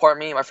girlfriend doesn't support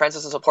me. My friends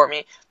doesn't support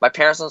me. My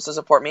parents don't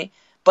support me.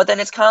 But then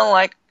it's kind of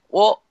like,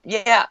 well,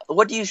 yeah,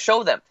 what do you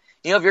show them?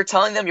 You know, if you're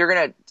telling them you're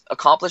going to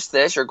accomplish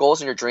this, your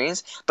goals and your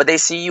dreams, but they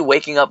see you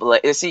waking up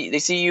late, they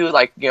see you,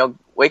 like, you know,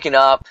 waking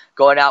up,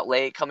 going out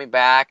late, coming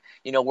back,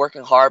 you know,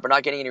 working hard but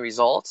not getting any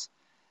results,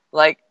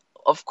 like,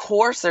 of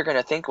course they're going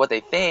to think what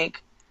they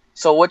think.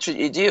 So what should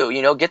you do?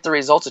 You know, get the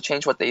results to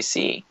change what they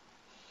see.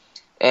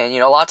 And, you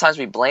know, a lot of times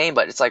we blame,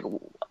 but it's like,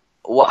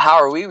 how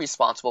are we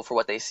responsible for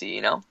what they see,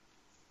 you know?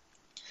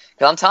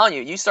 Because I'm telling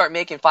you, you start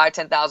making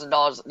 $5,000,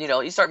 $10,000, you know,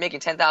 you start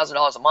making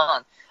 $10,000 a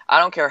month. I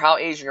don't care how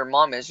Asian your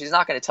mom is. She's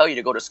not going to tell you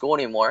to go to school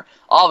anymore.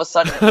 All of a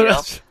sudden, you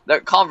know, the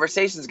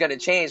conversation is going to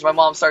change. My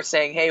mom starts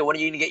saying, hey, when are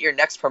you going to get your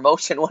next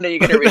promotion? When are you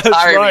going to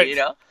retire right. me, you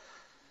know?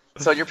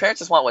 So your parents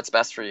just want what's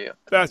best for you.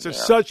 That's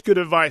such good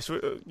advice,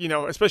 you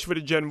know, especially for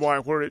the Gen Y,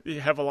 where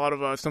you have a lot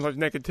of sometimes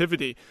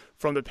negativity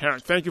from the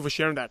parents. Thank you for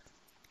sharing that.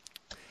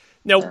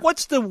 Now,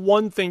 what's the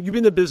one thing, you've been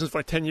in the business for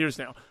like 10 years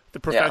now, the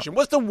profession.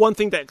 What's the one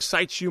thing that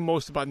excites you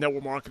most about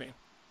network marketing?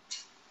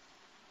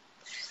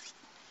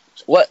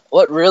 What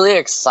really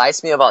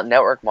excites me about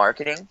network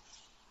marketing,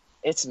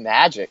 it's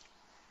magic.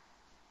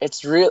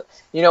 It's real.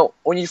 You know,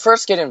 when you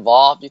first get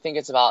involved, you think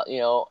it's about, you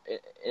know,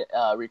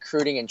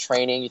 recruiting and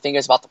training. You think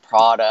it's about the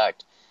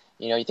product.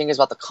 You know, you think it's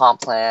about the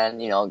comp plan,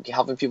 you know,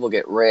 helping people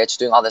get rich,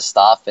 doing all this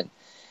stuff.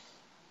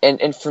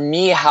 And for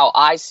me, how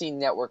I see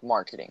network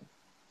marketing,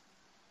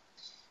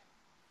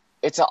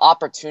 it's an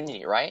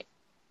opportunity, right?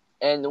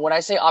 And when I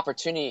say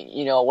opportunity,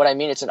 you know, what I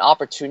mean, it's an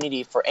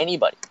opportunity for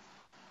anybody,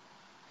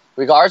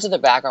 regardless of the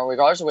background,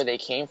 regardless of where they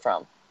came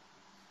from,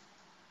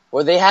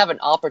 where they have an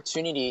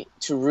opportunity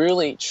to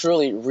really,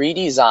 truly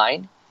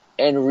redesign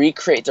and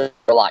recreate their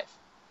life.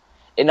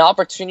 An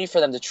opportunity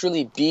for them to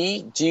truly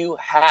be, do,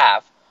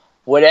 have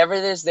whatever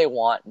it is they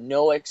want,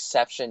 no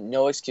exception,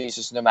 no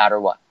excuses, no matter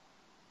what.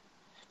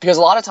 Because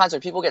a lot of times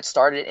when people get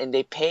started and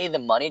they pay the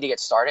money to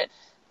get started,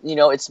 you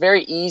know, it's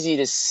very easy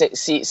to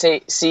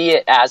see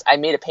it as, I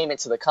made a payment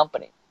to the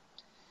company.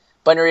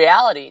 But in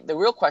reality, the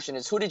real question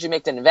is, who did you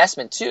make the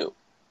investment to?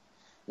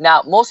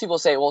 Now, most people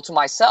say, well, to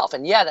myself.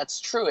 And yeah, that's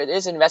true. It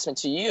is an investment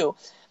to you,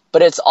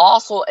 but it's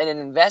also an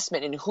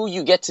investment in who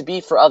you get to be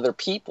for other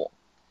people.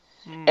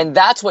 And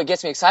that's what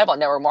gets me excited about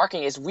network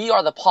marketing, is we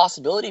are the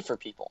possibility for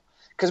people,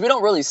 because we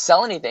don't really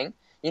sell anything.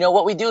 You know,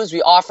 what we do is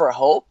we offer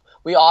hope,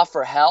 we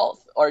offer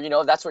health, or, you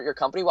know, that's what your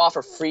company, we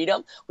offer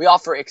freedom, we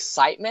offer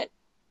excitement.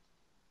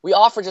 We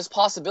offer just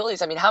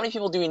possibilities. I mean, how many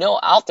people do we know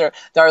out there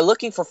that are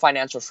looking for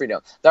financial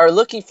freedom, that are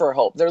looking for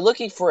hope, they're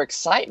looking for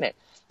excitement?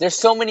 There's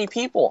so many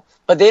people,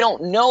 but they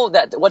don't know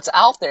that what's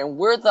out there, and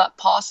we're the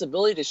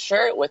possibility to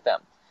share it with them.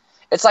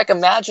 It's like,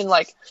 imagine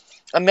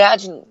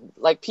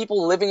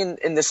people living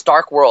in this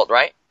dark world,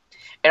 right?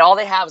 And all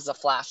they have is a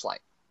flashlight.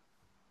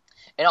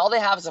 And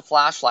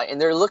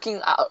they're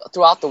looking out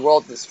throughout the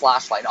world with this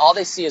flashlight. And all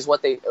they see is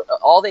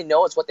all they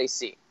know is what they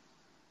see.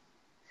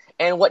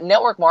 And what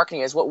network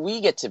marketing is, what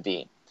we get to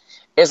be,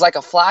 is like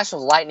a flash of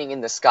lightning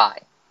in the sky.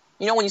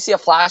 You know, when you see a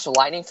flash of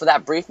lightning, for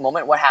that brief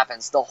moment, what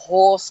happens? The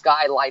whole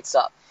sky lights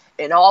up.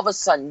 And all of a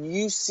sudden,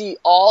 you see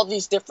all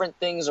these different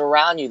things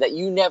around you that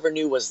you never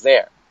knew was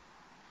there.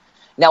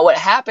 Now, what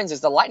happens is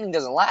the lightning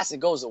doesn't last. It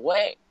goes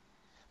away.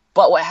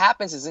 But what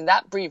happens is, in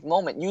that brief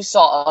moment, you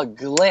saw a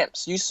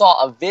glimpse. You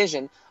saw a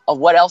vision of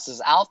what else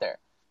is out there.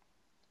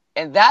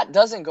 And that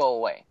doesn't go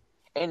away.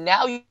 And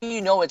now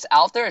you know it's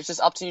out there. It's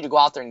just up to you to go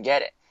out there and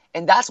get it.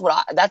 And that's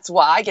why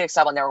I get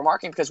excited about network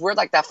marketing, because we're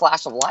like that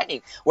flash of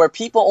lightning where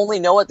people only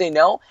know what they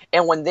know.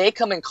 And when they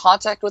come in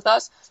contact with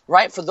us,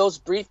 right, for those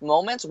brief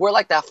moments, we're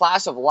like that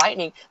flash of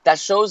lightning that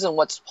shows them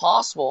what's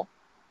possible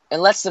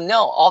and lets them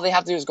know all they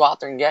have to do is go out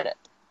there and get it.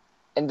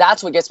 And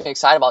that's what gets me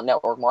excited about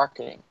network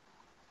marketing.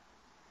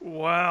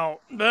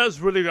 Wow, that's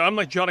really good. I'm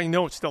like jotting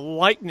notes. The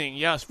lightning,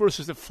 yes,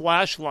 versus the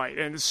flashlight.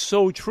 And it's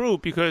so true,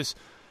 because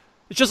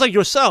it's just like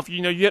yourself.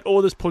 You know, you had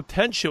all this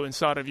potential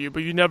inside of you,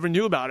 but you never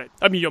knew about it.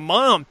 I mean, your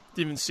mom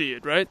didn't even see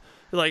it, right?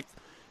 Like,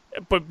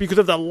 but because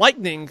of the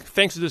lightning,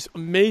 thanks to this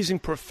amazing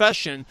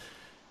profession,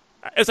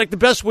 it's like the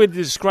best way to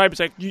describe it is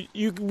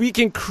like we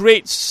can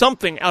create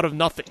something out of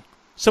nothing.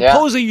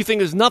 Supposedly you think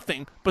there's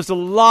nothing, but there's a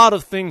lot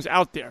of things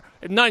out there.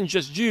 And not in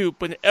just you,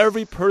 but in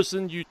every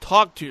person you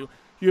talk to,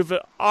 you have an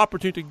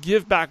opportunity to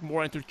give back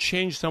more and to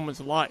change someone's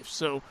life.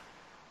 So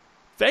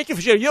thank you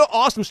for sharing. You're an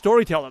awesome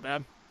storyteller,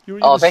 man.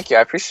 Thank you.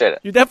 I appreciate it.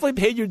 You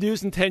definitely paid your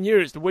dues in 10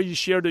 years, the way you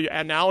shared your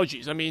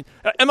analogies. I mean,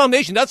 MLM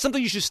Nation, that's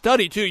something you should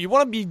study, too. You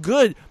want to be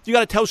good, you got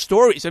to tell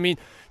stories. I mean,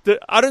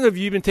 I don't know if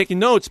you've been taking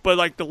notes, but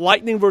like the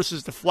lightning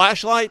versus the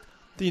flashlight,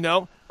 you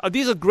know,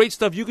 these are great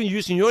stuff you can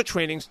use in your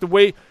trainings. The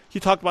way you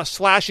talked about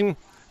slashing,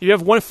 you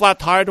have one flat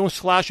tire, don't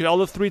slash your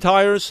other three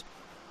tires.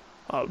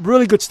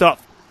 Really good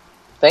stuff.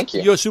 Thank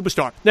you. You're a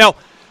superstar. Now,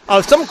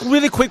 some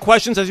really quick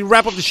questions as you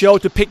wrap up the show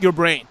to pick your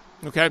brain.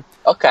 Okay.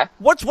 Okay.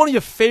 What's one of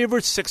your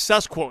favorite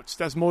success quotes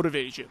that's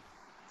motivated you?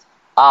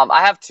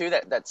 I have two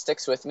that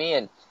sticks with me,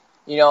 and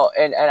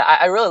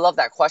I really love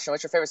that question.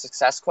 What's your favorite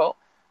success quote?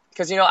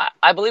 Because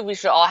I believe we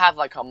should all have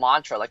like a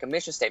mantra, like a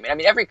mission statement. I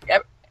mean,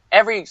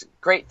 every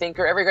great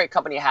thinker, every great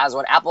company has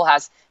one. Apple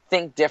has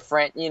think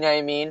different. You know what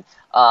I mean?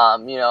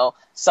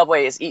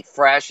 Subway is eat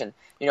fresh, and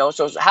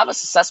so have a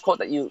success quote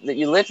that you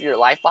live your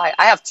life by.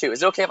 I have two.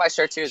 Is it okay if I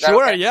share two? Is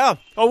sure, that okay? Yeah.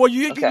 Oh well,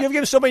 you've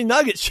given so many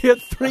nuggets. You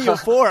had 3 or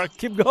 4.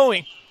 Keep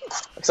going.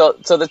 So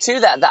the two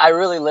that I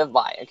really live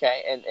by.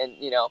 Okay,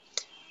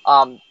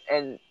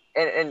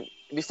 and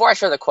before I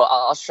share the quote,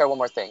 I'll share one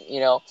more thing.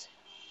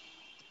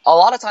 A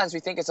lot of times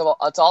we think it's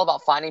all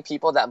about finding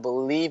people that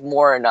believe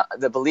more in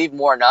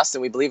us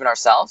than we believe in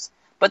ourselves.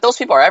 But those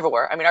people are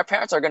everywhere. I mean, our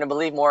parents are going to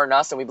believe more in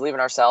us than we believe in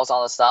ourselves,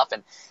 all this stuff.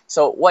 And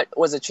so what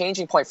was a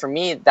changing point for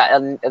me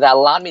that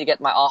allowed me to get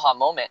my aha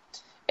moment,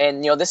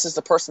 and this is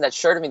the person that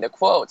shared me the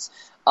quotes,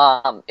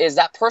 is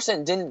that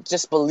person didn't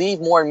just believe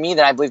more in me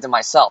than I believed in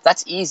myself.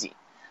 That's easy.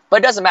 But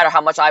it doesn't matter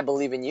how much I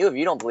believe in you if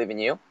you don't believe in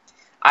you.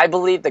 I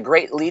believe the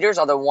great leaders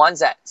are the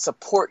ones that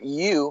support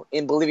you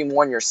in believing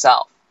more in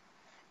yourself.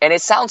 And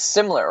it sounds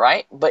similar,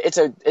 right? But it's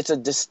a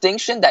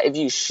distinction that if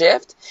you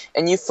shift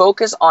and you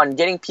focus on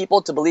getting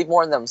people to believe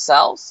more in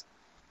themselves,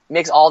 it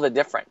makes all the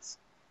difference.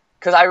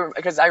 Because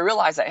I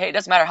realize that, hey, it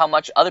doesn't matter how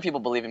much other people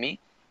believe in me.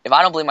 If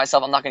I don't believe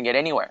myself, I'm not going to get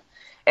anywhere.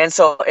 And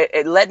so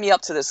it led me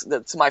up to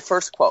to my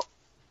first quote.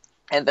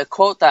 And the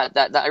quote that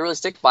I really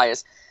stick by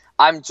is,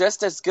 I'm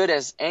just as good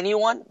as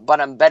anyone, but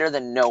I'm better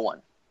than no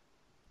one.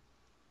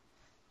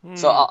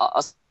 So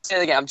I'll say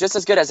it again. I'm just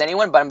as good as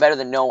anyone, but I'm better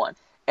than no one.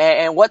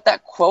 And what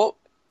that quote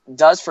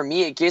does for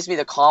me, it gives me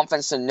the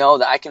confidence to know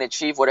that I can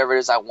achieve whatever it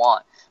is I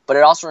want. But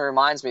it also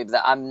reminds me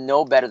that I'm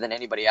no better than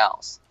anybody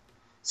else.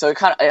 So it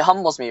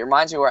humbles me. It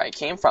reminds me where I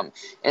came from. And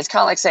it's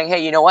kind of like saying,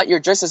 hey, you know what? You're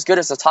just as good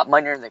as the top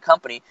miner in the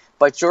company,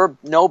 but you're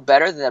no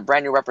better than a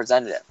brand new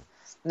representative.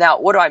 Now,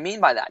 what do I mean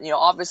by that?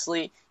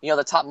 Obviously,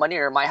 the top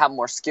miner might have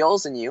more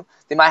skills than you.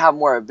 They might have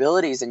more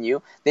abilities than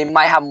you. They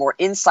might have more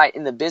insight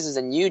in the business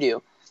than you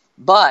do.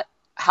 But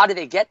how did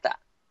they get that?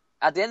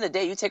 At the end of the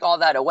day, you take all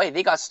that away.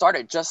 They got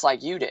started just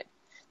like you did.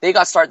 They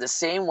got started the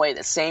same way,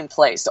 the same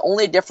place. The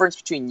only difference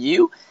between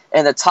you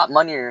and the top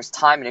money earners is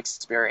time and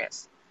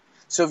experience.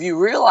 So if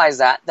you realize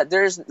that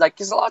there's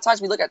because a lot of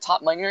times we look at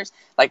top money earners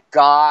like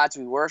gods,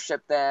 we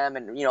worship them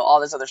and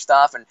all this other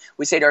stuff, and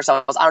we say to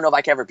ourselves, I don't know if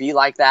I can ever be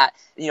like that,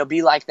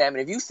 be like them.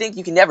 And if you think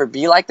you can never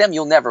be like them,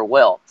 you'll never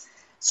will.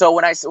 So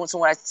when I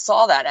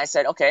saw that, I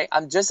said, okay,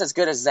 I'm just as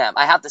good as them.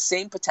 I have the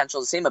same potential,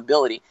 the same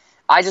ability.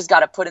 I just got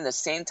to put in the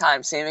same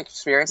time, same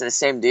experience, and the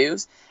same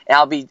dues, and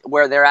I'll be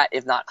where they're at,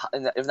 if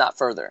not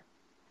further.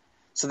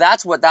 So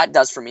that's what that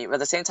does for me. But at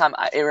the same time,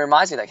 it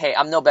reminds me like, hey,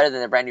 I'm no better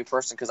than a brand new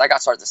person because I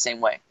got started the same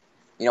way.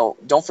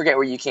 Don't forget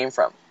where you came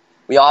from.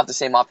 We all have the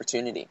same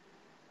opportunity,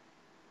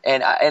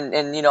 and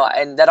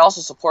that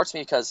also supports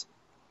me because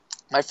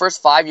my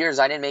first 5 years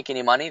I didn't make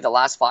any money. The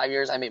last 5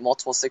 years I made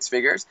multiple 6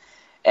 figures,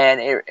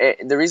 and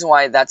the reason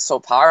why that's so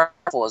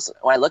powerful is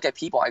when I look at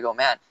people, I go,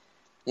 man,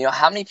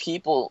 how many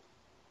people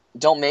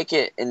don't make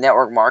it in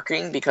network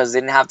marketing because they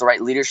didn't have the right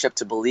leadership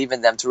to believe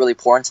in them, to really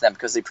pour into them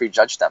because they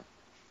prejudged them.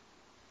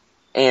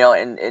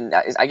 And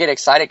I get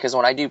excited because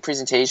when I do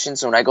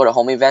presentations, when I go to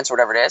home events or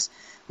whatever it is,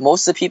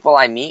 most of the people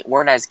I meet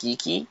weren't as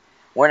geeky,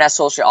 weren't as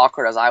socially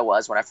awkward as I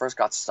was when I first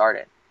got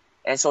started.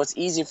 And so it's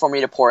easy for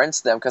me to pour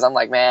into them because I'm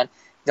like, man,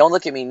 don't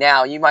look at me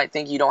now. You might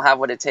think you don't have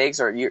what it takes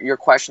or you're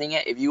questioning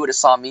it. If you would have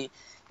saw me,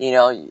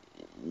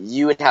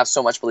 you would have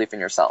so much belief in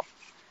yourself.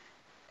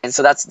 And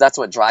so that's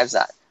what drives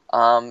that.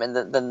 And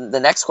the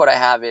next quote I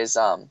have is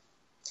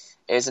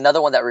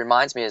another one that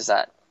reminds me is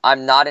that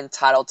I'm not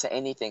entitled to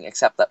anything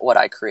except what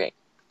I create.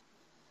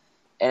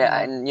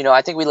 And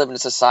I think we live in a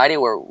society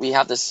where we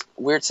have this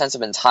weird sense of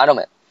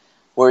entitlement,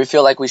 where we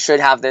feel like we should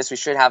have this, we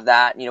should have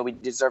that, we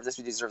deserve this,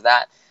 we deserve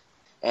that.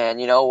 And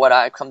what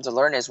I've come to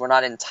learn is we're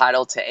not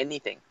entitled to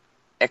anything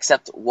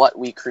except what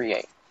we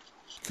create.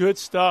 Good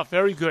stuff.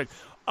 Very good.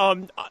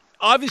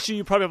 Obviously,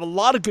 you probably have a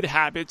lot of good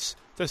habits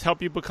that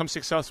help you become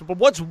successful. But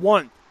what's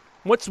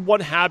one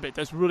habit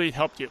that's really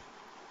helped you?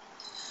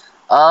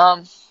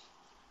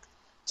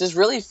 Just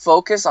really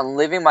focus on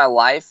living my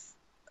life,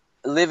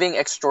 living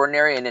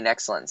extraordinary and in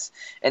excellence.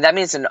 And that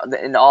means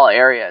in all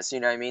areas, you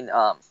know what I mean?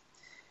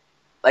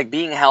 Like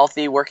being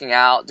healthy, working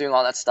out, doing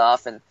all that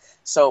stuff. And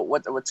so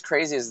what's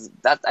crazy is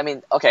that,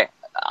 okay,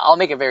 I'll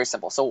make it very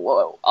simple.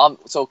 So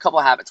a couple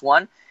of habits.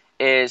 One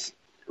is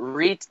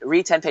read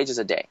 10 pages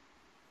a day.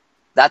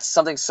 That's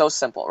something so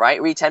simple, right?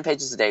 Read 10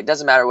 pages a day. It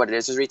doesn't matter what it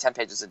is. Just read 10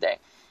 pages a day.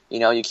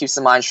 You keep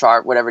the mind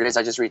sharp, whatever it is.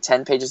 I just read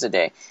 10 pages a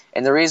day.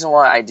 And the reason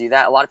why I do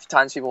that, a lot of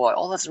times people are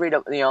like, let's read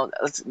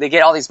they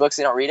get all these books,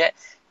 they don't read it.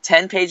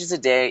 10 pages a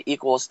day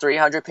equals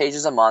 300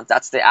 pages a month.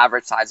 That's the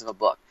average size of a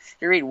book. If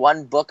you read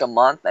one book a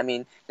month,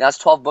 that's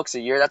 12 books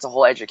a year. That's a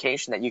whole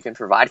education that you can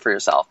provide for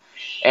yourself.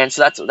 And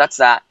so that's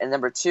that. And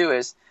number 2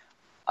 is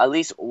at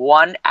least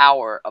 1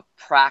 hour of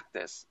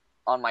practice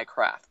on my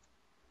craft.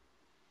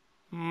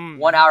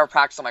 1 hour of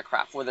practice on my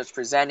craft, whether it's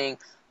presenting,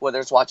 whether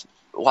it's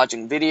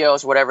watching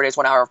videos, whatever it is,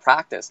 1 hour of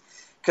practice.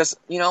 Because,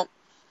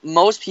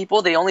 most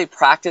people, they only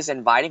practice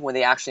inviting when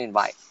they actually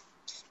invite.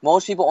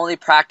 Most people only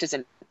practice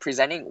in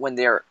presenting when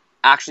they're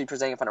actually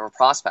presenting in front of a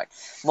prospect.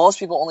 Most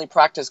people only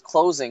practice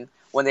closing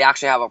when they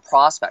actually have a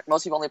prospect.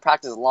 Most people only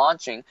practice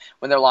launching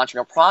when they're launching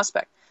a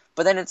prospect.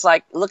 But then it's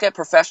like, look at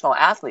professional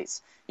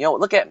athletes.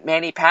 Look at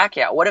Manny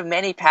Pacquiao. What if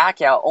Manny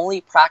Pacquiao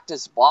only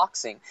practiced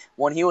boxing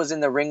when he was in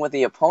the ring with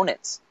the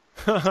opponents?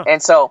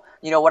 And so,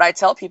 what I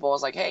tell people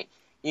is like, hey,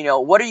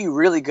 what are you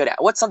really good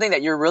at? What's something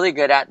that you're really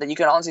good at that you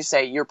can honestly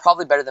say you're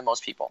probably better than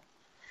most people?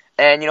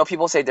 And,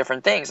 people say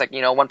different things. Like,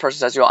 one person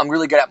says, I'm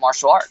really good at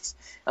martial arts.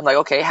 I'm like,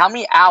 okay, how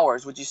many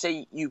hours would you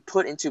say you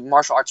put into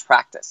martial arts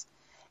practice?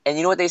 And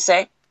you know what they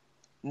say?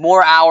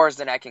 More hours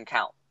than I can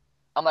count.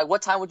 I'm like,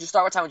 what time would you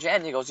start? What time would you end?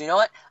 And he goes, you know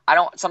what?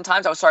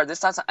 Sometimes I would start at this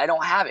time. I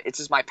don't have it. It's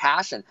just my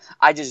passion.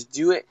 I just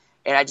do it.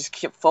 And I just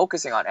keep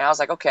focusing on it. And I was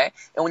like, okay.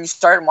 And when you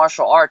started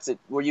martial arts,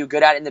 were you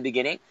good at it in the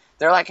beginning?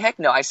 They're like, heck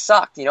no, I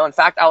sucked. In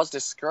fact, I was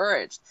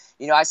discouraged.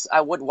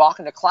 I would walk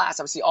into class.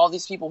 I would see all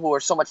these people who are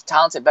so much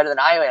talented, better than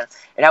I am.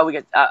 And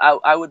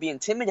I would be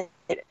intimidated.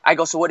 I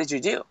go, so what did you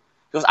do?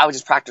 He goes, I would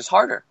just practice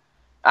harder.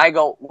 I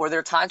go, were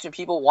there times when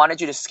people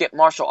wanted you to skip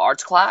martial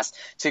arts class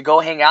to go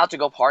hang out, to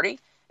go party?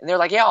 And they're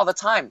like, yeah, all the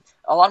time.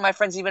 A lot of my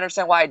friends even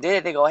understand why I did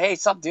it. They go, hey,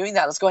 stop doing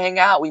that. Let's go hang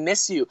out. We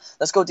miss you.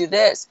 Let's go do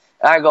this.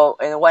 And I go,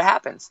 and then what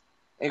happens?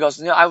 And he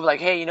goes, I was like,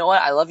 hey, you know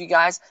what? I love you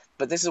guys,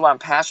 but this is what I'm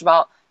passionate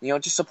about.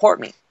 Just support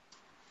me.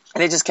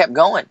 And they just kept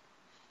going.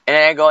 And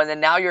then I go, and then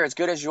now you're as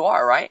good as you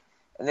are, right?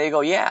 And they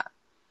go, yeah.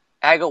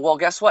 And I go, well,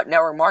 guess what?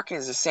 Network marketing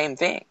is the same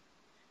thing.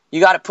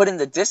 You got to put in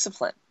the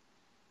discipline.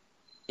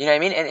 You know what I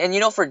mean?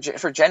 And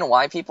for Gen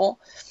Y people,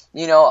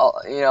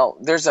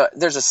 there's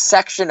a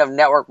section of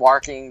network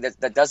marketing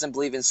that doesn't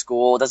believe in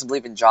school, doesn't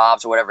believe in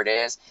jobs or whatever it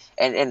is.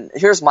 And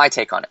here's my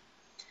take on it.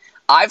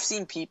 I've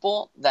seen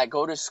people that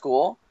go to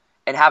school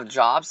and have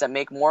jobs that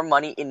make more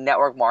money in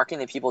network marketing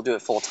than people do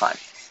it full time.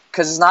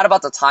 Because it's not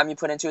about the time you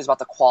put into it, it's about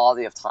the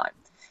quality of time.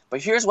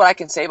 But here's what I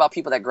can say about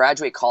people that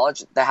graduate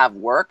college that have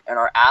work and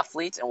are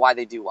athletes and why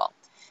they do well.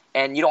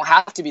 And you don't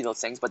have to be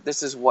those things, but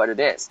this is what it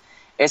is.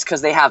 It's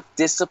because they have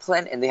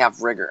discipline and they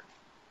have rigor.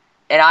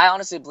 And I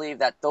honestly believe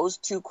that those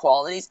two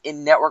qualities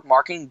in network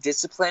marketing,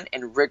 discipline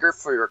and rigor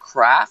for your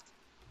craft,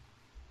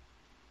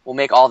 will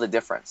make all the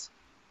difference.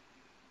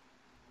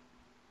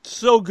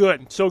 So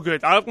good, so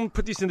good. I'm going to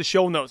put these in the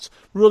show notes.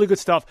 Really good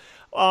stuff.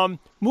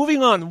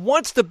 Moving on,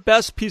 what's the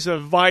best piece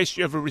of advice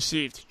you ever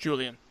received,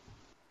 Julian?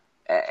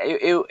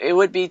 It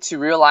would be to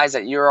realize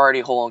that you're already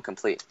whole and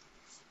complete.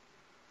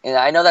 And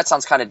I know that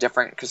sounds kind of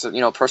different because of,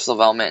 personal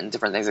development and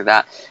different things like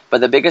that. But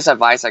the biggest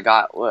advice I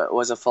got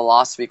was a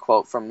philosophy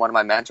quote from one of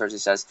my mentors. He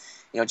says,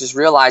 just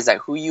realize that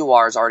who you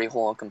are is already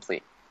whole and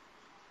complete.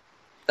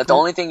 That the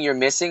only thing you're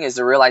missing is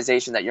the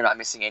realization that you're not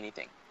missing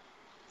anything.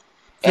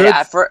 And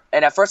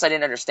at first I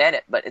didn't understand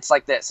it, but it's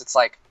like this. It's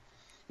like,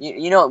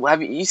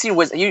 have you seen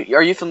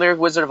are you familiar with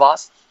Wizard of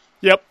Oz?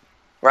 Yep.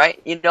 Right?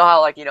 You know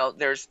how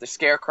there's the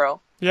Scarecrow.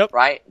 Yep.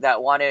 Right?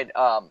 That wanted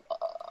a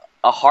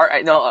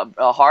heart. No,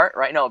 a heart.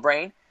 Right? No, a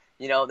brain.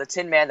 The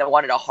Tin Man that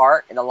wanted a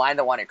heart and the Lion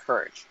that wanted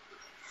courage.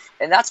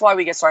 And that's why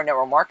we get started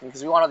network marketing,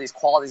 because we want all these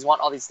qualities, we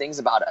want all these things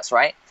about us,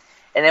 right?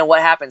 And then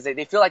what happens?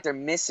 They feel like they're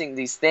missing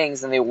these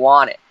things and they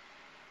want it.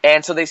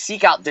 And so they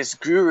seek out this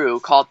guru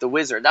called the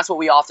wizard. That's what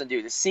we often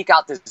do, to seek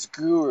out this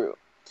guru.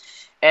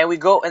 And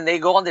they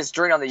go on this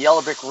journey on the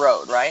yellow brick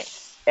road, right?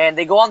 And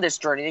they go on this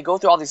journey. They go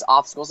through all these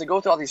obstacles. They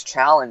go through all these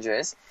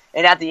challenges.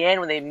 And at the end,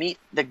 when they meet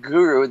the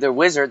guru, the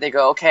wizard, they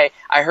go, okay,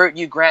 I heard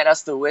you grant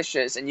us the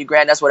wishes and you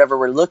grant us whatever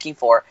we're looking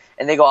for.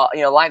 And they go,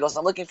 Lion goes,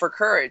 I'm looking for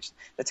courage.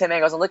 The Tin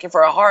Man goes, I'm looking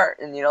for a heart.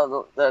 And,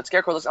 the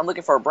Scarecrow goes, I'm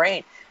looking for a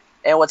brain.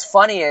 And what's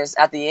funny is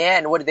at the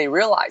end, what did they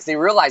realize? They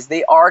realized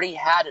they already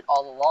had it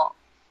all along.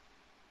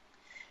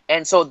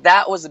 And so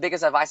that was the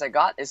biggest advice I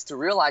got, is to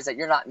realize that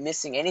you're not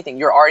missing anything.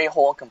 You're already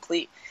whole and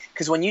complete.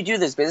 Because when you do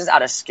this business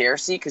out of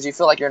scarcity, because you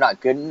feel like you're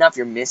not good enough,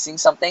 you're missing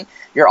something,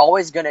 you're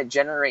always going to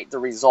generate the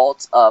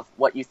results of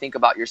what you think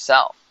about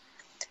yourself.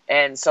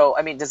 And so,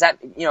 does that,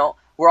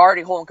 we're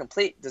already whole and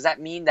complete. Does that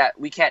mean that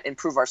we can't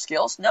improve our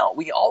skills? No,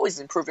 we always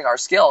improving our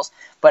skills.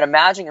 But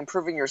imagine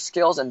improving your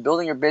skills and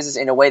building your business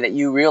in a way that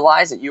you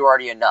realize that you're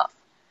already enough,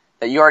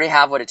 that you already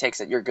have what it takes,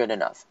 that you're good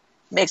enough.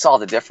 It makes all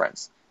the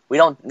difference.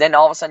 Then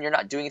all of a sudden you're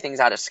not doing things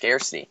out of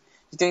scarcity.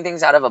 You're doing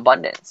things out of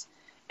abundance.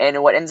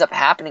 And what ends up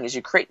happening is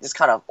you create this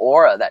kind of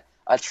aura that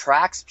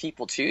attracts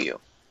people to you,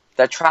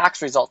 that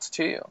attracts results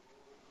to you.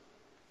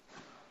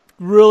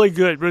 Really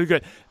good, really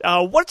good.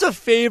 What's a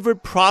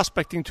favorite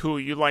prospecting tool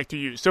you like to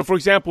use? So, for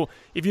example,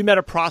 if you met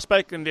a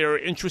prospect and they're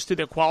interested,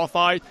 they're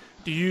qualified,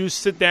 do you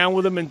sit down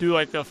with them and do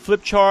like a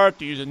flip chart?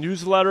 Do you use a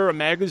newsletter, a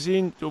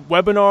magazine, do a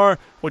webinar?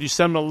 Or do you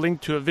send them a link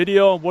to a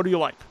video? What do you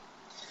like?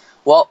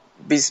 Well,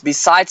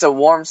 besides a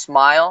warm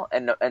smile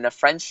and a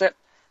friendship,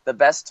 the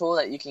best tool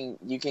that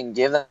you can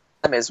give them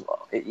is,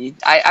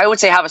 I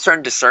would say, have a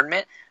certain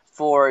discernment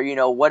for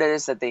what it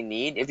is that they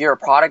need. If you're a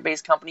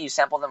product-based company, you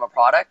sample them a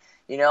product.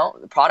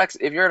 The products,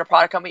 if you're in a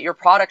product company, your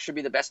product should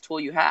be the best tool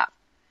you have.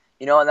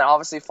 And then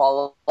obviously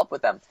follow up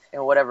with them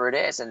and whatever it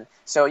is. And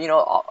so,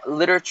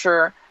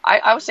 literature,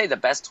 I would say the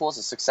best tools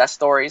is success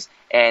stories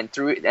and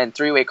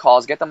three-way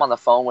calls. Get them on the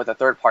phone with a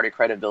third-party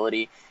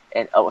credibility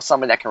and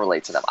someone that can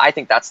relate to them. I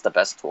think that's the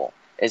best tool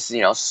is,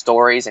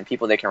 stories and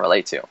people they can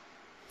relate to.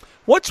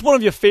 What's one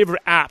of your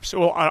favorite apps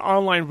or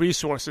online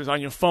resources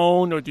on your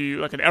phone, or do you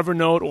like an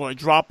Evernote or a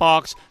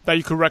Dropbox that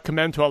you could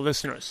recommend to our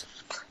listeners?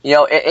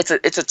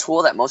 It's a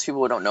tool that most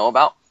people don't know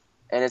about,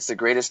 and it's the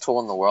greatest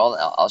tool in the world.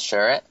 I'll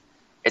share it.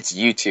 It's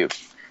YouTube.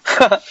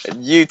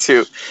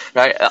 YouTube,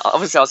 right?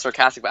 Obviously, I was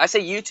sarcastic, but I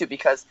say YouTube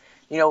because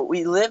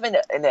we live in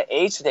an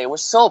age today. We're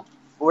so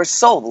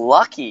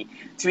lucky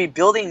to be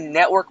building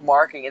network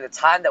marketing in the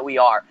time that we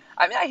are.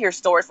 I mean, I hear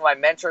stories from my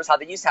mentors how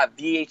they used to have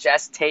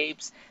VHS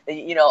tapes,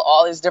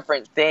 all these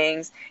different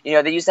things.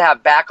 They used to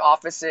have back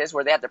offices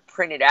where they had to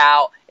print it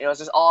out. It's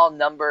just all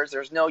numbers.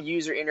 There's no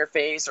user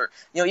interface, or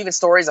even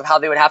stories of how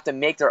they would have to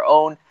make their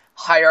own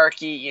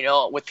hierarchy,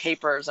 with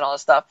papers and all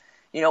this stuff.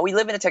 We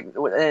live in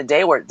a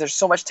day where there's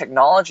so much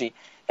technology,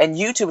 and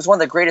YouTube is one of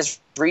the greatest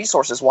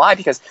resources. Why?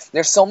 Because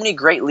there's so many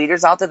great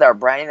leaders out there that are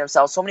branding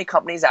themselves, so many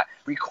companies that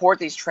record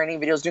these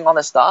training videos, doing all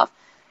this stuff.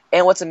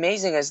 And what's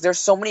amazing is there's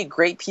so many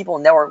great people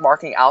in network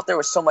marketing out there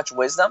with so much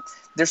wisdom.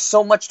 There's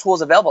so much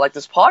tools available, like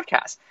this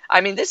podcast.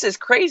 I mean, this is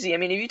crazy. I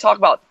mean, if you talk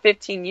about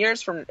 15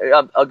 years from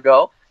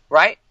ago,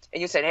 right?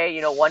 And you said,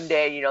 hey, one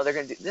day, they're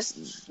going to do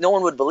this, no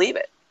one would believe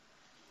it.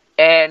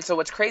 And so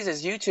what's crazy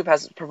is YouTube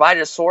has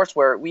provided a source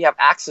where we have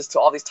access to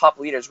all these top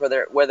leaders,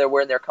 whether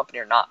we're in their company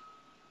or not.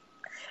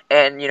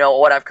 And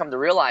what I've come to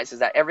realize is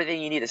that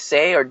everything you need to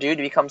say or do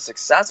to become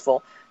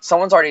successful,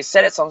 someone's already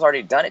said it, someone's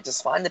already done it.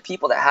 Just find the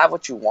people that have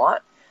what you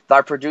want, that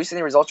are producing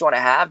the results you want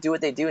to have, do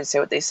what they do, and say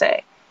what they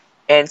say.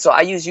 And so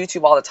I use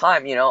YouTube all the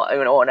time.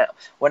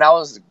 When I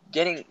was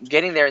getting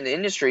there in the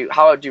industry,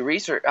 how I would do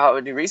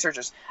research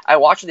is I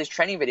watch these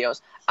training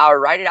videos, I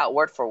would write it out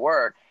word for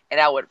word,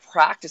 and I would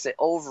practice it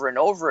over and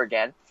over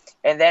again,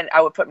 and then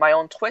I would put my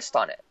own twist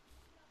on it.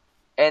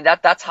 And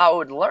that's how I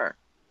would learn.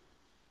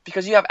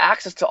 Because you have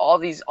access to all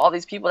these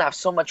people that have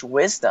so much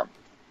wisdom.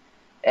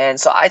 And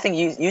so I think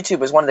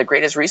YouTube is one of the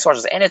greatest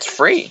resources, and it's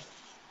free.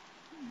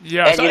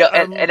 Yeah,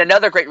 and and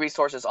another great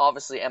resource is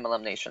obviously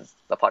MLM Nation,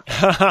 the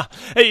podcast.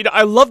 Hey,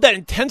 I love that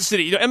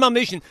intensity. MLM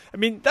Nation, I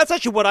mean, that's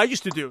actually what I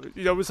used to do.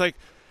 It was like,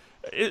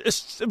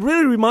 it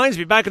really reminds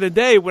me back in the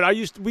day when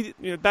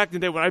back in the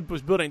day when I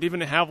was building, they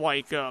didn't even have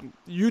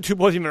YouTube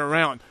wasn't even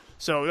around.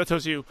 So that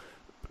tells you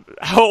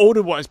how old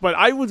it was. But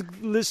I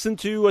would listen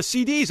to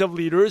CDs of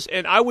leaders,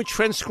 and I would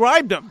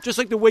transcribe them just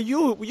like the way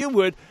you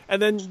would,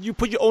 and then you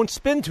put your own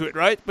spin to it,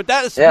 right? But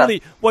that is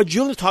really what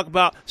Julian talked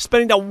about,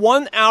 spending that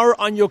 1 hour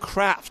on your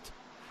craft.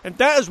 And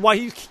that is why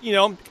I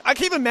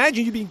can't even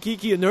imagine you being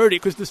geeky and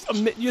nerdy, because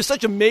you're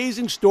such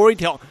amazing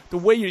storytelling, the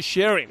way you're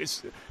sharing.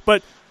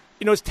 But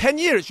it's 10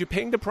 years. You're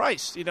paying the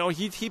price.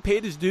 He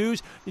paid his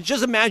dues. You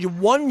just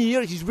imagine 1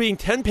 year, he's reading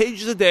 10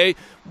 pages a day,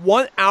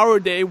 1 hour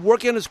a day,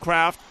 working on his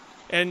craft,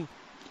 and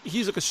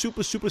he's like a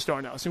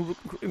superstar now. It's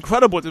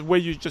incredible the way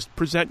you just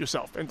present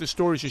yourself and the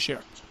stories you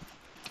share.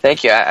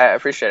 Thank you. I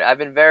appreciate it. I've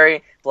been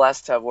very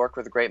blessed to have worked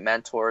with great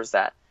mentors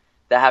that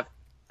have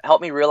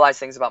helped me realize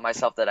things about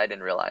myself that I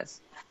didn't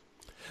realize.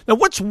 Now,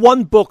 what's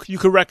one book you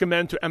could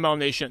recommend to ML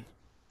Nation?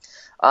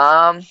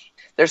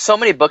 There's so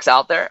many books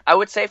out there. I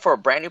would say for a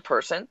brand new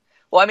person,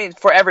 well, I mean,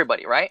 for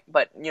everybody, right?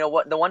 But the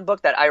one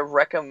book that I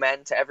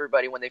recommend to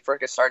everybody when they first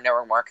get started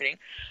network marketing,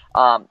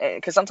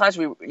 because sometimes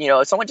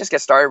if someone just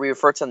gets started, we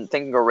refer to them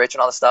thinking we're rich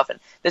and all this stuff,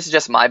 and this is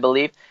just my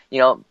belief.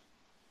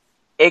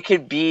 It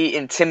could be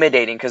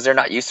intimidating because they're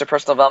not used to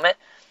personal development.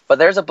 But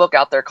there's a book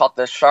out there called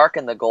The Shark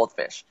and the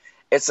Goldfish.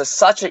 It's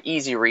such an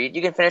easy read.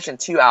 You can finish in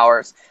 2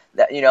 hours.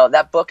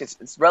 That book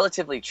it's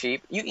relatively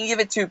cheap. You can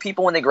give it to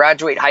people when they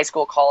graduate high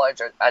school,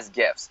 college, or as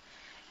gifts.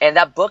 And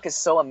that book is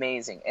so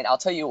amazing, and I'll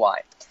tell you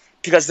why.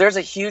 Because there's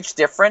a huge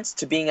difference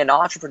to being an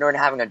entrepreneur and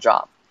having a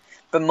job.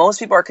 But most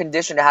people are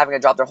conditioned to having a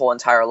job their whole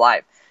entire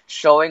life.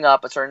 Showing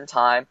up at a certain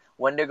time,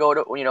 when to go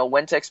to,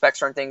 when to expect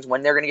certain things,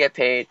 when they're going to get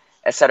paid,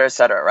 et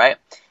cetera, right?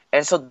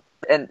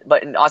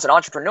 But as an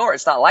entrepreneur,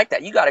 it's not like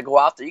that. You got to go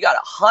out there, you got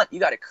to hunt, you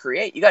got to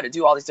create, you got to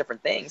do all these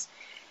different things.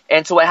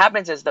 And so what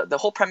happens is the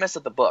whole premise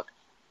of the book,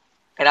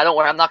 and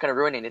I'm not going to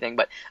ruin anything,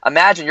 but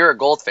imagine you're a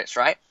goldfish,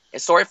 right?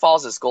 And story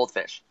follows this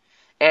goldfish.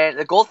 And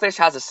the goldfish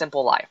has a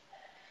simple life.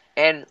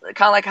 And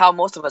kind of like how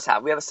most of us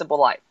have. We have a simple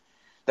life.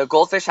 The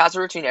goldfish has a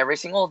routine every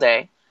single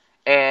day.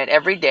 And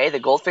every day, the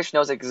goldfish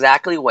knows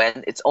exactly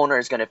when its owner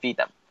is going to feed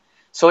them.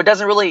 So it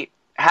doesn't really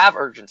have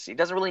urgency. It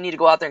doesn't really need to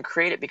go out there and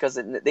create it because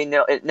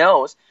it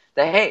knows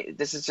that, hey,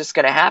 this is just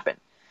going to happen.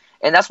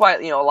 And that's why,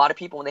 a lot of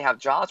people, when they have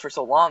jobs for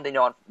so long, they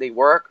know they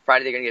work,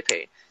 Friday they're going to get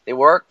paid. They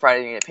work,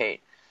 Friday they're going to get paid.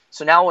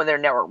 So now when they're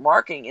network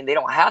marketing and they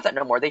don't have that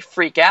no more, they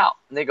freak out.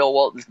 And they go,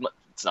 well,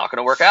 it's not going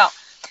to work out.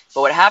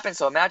 But what happens,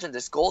 so imagine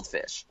this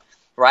goldfish.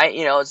 right?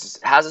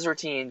 Has his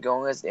routine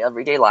going his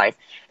everyday life,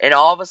 and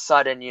all of a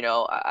sudden,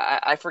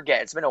 I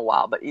forget, it's been a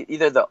while, but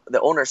either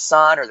the owner's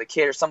son or the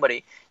kid or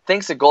somebody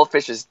thinks the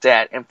goldfish is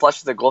dead and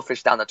flushes the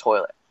goldfish down the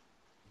toilet.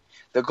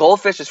 The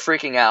goldfish is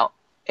freaking out,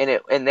 and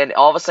then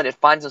all of a sudden it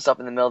finds itself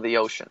in the middle of the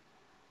ocean.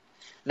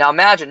 Now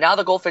imagine, now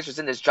the goldfish is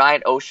in this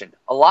giant ocean,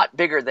 a lot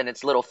bigger than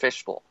its little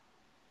fishbowl.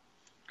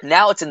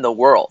 Now it's in the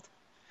world.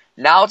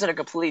 Now it's in a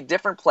completely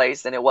different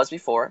place than it was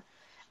before,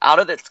 out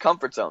of its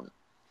comfort zone.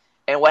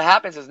 And what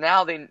happens is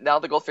now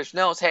the goldfish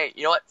knows, hey,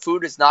 you know what?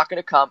 Food is not going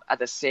to come at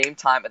the same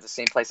time at the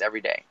same place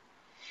every day.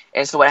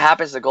 And so what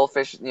happens is the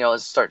goldfish,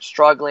 starts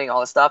struggling,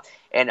 all this stuff,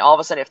 and all of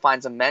a sudden it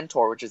finds a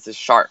mentor, which is the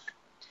shark.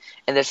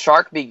 And the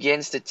shark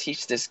begins to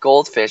teach this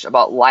goldfish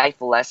about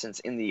life lessons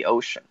in the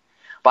ocean,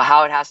 about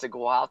how it has to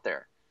go out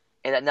there,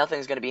 and that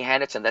nothing's going to be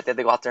handed to them, that they have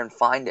to go out there and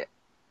find it.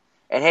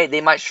 And hey,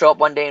 they might show up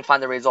one day and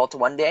find the result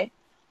one day,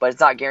 but it's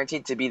not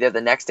guaranteed to be there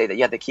the next day, that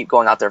you have to keep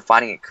going out there,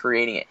 finding it,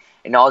 creating it,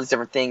 and all these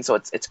different things. So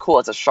it's cool.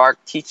 It's a shark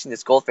teaching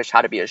this goldfish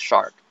how to be a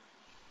shark.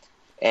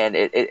 And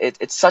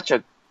it's such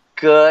a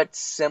good,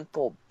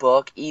 simple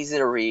book, easy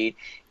to read,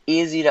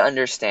 easy to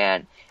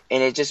understand,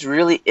 and it just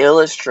really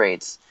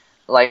illustrates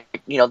the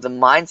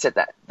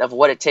mindset of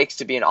what it takes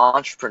to be an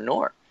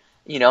entrepreneur.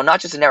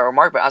 Not just a network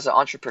marketer, but as an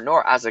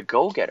entrepreneur, as a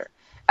go-getter,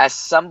 as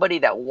somebody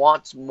that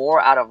wants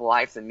more out of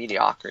life than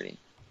mediocrity.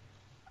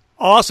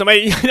 Awesome.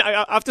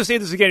 I have to say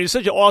this again. You're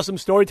such an awesome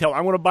storyteller.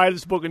 I want to buy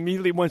this book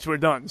immediately once we're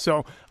done.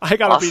 So I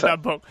got to read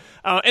that book.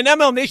 And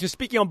MLM Nation,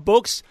 speaking on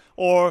books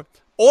or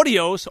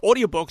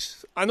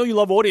audiobooks, I know you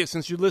love audio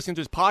since you're listening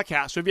to this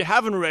podcast. So if you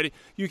haven't already,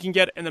 you can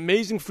get an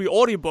amazing free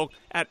audiobook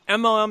at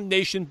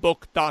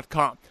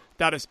MLMNationBook.com.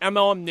 That is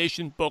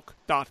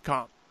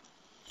MLMNationBook.com.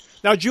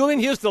 Now,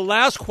 Julian, here's the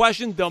last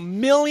question, the $1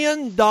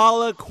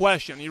 million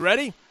question. You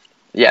ready?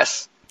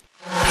 Yes.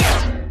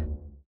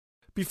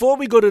 Before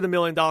we go to the $1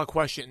 million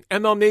question,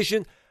 MLM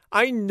Nation,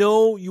 I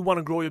know you want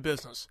to grow your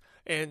business,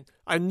 and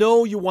I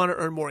know you want to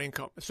earn more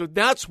income. So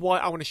that's why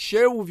I want to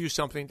share with you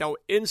something that will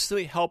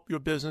instantly help your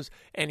business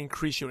and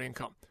increase your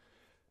income.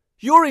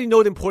 You already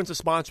know the importance of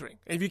sponsoring.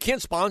 And if you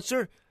can't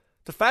sponsor,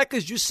 the fact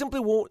is you simply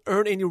won't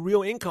earn any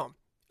real income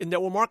in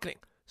network marketing.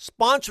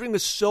 Sponsoring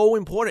is so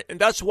important, and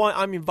that's why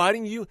I'm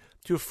inviting you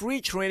to a free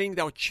training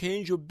that will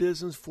change your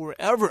business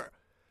forever.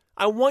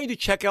 I want you to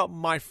check out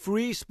my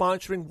free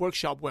sponsoring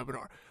workshop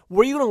webinar,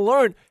 where you're going to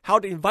learn how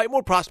to invite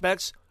more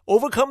prospects,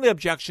 overcome the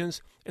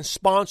objections, and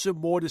sponsor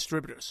more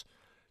distributors.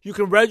 You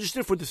can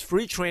register for this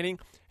free training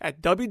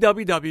at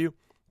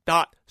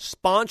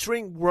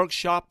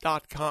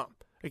www.sponsoringworkshop.com.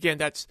 Again,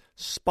 that's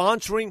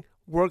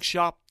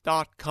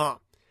sponsoringworkshop.com.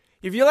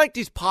 If you like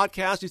these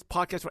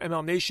podcasts from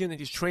MLM Nation and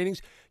these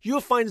trainings,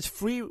 you'll find this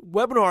free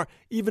webinar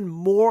even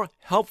more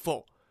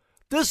helpful.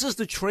 This is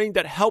the training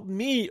that helped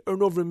me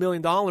earn over $1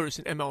 million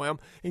in MLM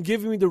and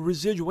giving me the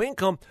residual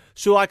income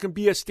so I can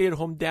be a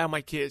stay-at-home dad with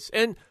my kids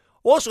and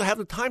also have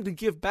the time to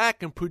give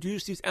back and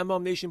produce these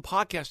MLM Nation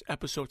podcast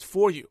episodes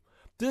for you.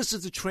 This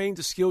is the training,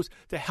 the skills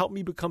that help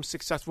me become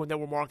successful in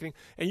network marketing,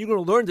 and you're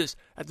going to learn this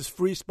at this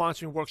free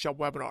sponsoring workshop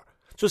webinar.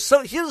 So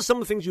here's some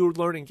of the things you'll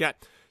learn and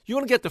get. You're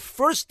going to get the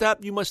first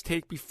step you must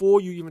take before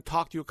you even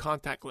talk to your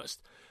contact list.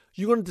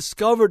 You're going to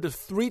discover the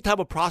 3 types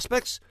of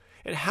prospects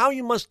and how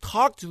you must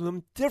talk to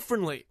them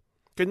differently.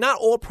 Because not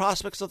all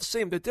prospects are the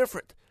same. They're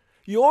different.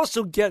 You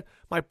also get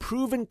my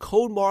proven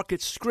cold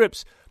market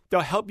scripts that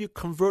will help you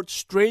convert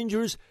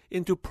strangers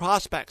into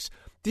prospects.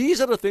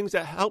 These are the things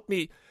that help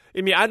me.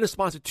 I didn't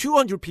sponsor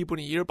 200 people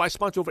in a year, but I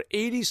sponsored over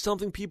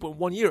 80-something people in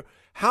 1 year.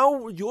 How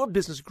would your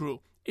business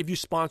grow if you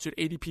sponsored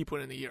 80 people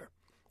in a year?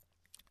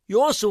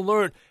 You also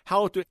learn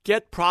how to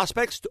get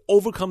prospects to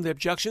overcome the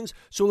objections.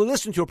 So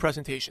listen to your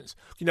presentations.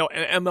 An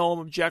MLM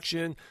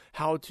objection,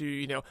 how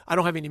to, I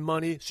don't have any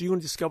money. So you're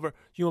going to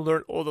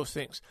learn all those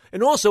things.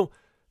 And also,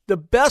 the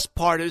best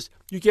part is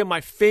you get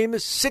my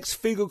famous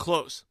 6-figure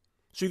close.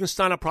 So you can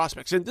sign up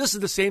prospects. And this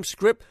is the same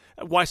script,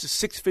 why it's a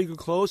 6-figure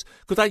close,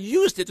 because I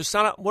used it to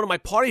sign up one of my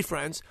party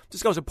friends.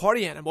 This guy was a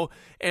party animal,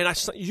 and I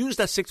used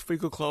that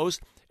 6-figure close,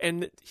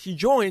 and he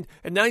joined,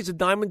 and now he's a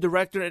diamond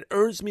director and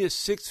earns me a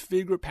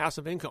 6-figure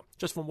passive income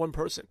just from one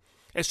person.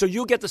 And so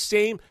you'll get the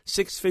same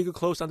 6-figure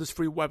close on this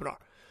free webinar.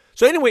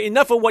 So anyway,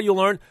 enough of what you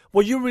learned.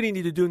 What you really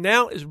need to do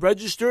now is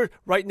register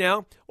right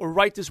now or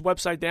write this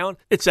website down.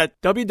 It's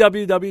at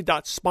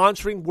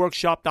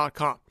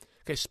www.sponsoringworkshop.com.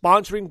 Okay,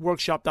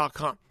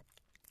 sponsoringworkshop.com.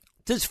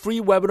 This free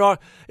webinar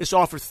is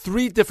offered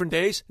 3 different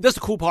days. That's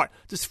the cool part.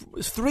 This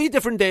is 3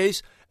 different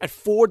days at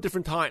 4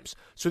 different times.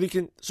 So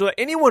that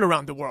anyone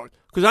around the world,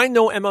 because I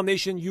know MLM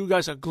Nation, you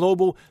guys are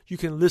global, you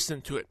can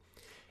listen to it.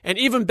 And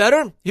even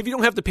better, if you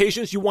don't have the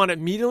patience, you want it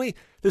immediately,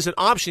 there's an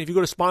option. If you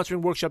go to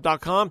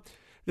sponsoringworkshop.com,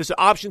 there's an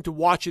option to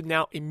watch it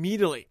now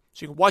immediately.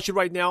 So you can watch it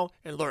right now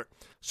and learn.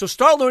 So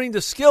start learning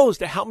the skills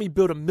that help me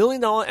build $1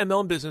 million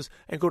MLM business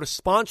and go to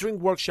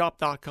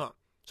sponsoringworkshop.com.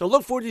 So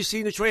look forward to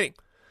seeing the training.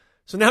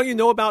 So now you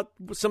know about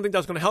something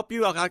that's going to help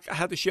you. I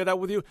had to share that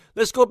with you.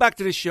 Let's go back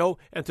to the show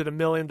and to the $1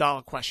 million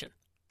question.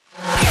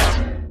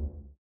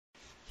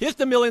 Here's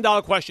the $1 million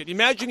question.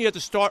 Imagine you have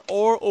to start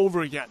all over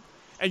again.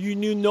 and you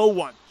knew no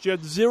one. You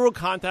had zero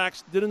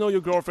contacts, didn't know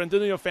your girlfriend,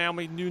 didn't know your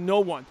family, knew no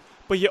one,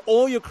 but you had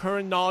all your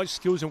current knowledge,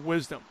 skills, and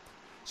wisdom.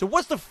 So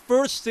what's the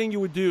first thing you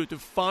would do to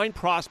find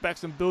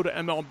prospects and build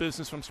an MLM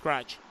business from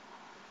scratch?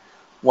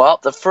 Well,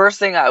 the first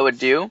thing I would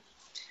do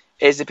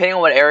is, depending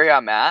on what area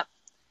I'm at,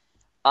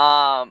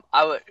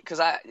 I would, because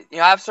I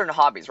have certain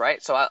hobbies,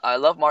 right? So I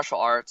love martial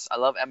arts, I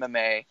love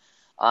MMA,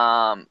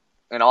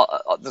 and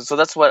all. So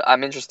that's what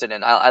I'm interested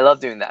in. I love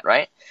doing that,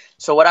 right?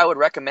 So what I would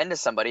recommend to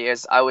somebody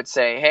is, I would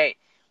say, hey,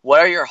 what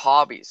are your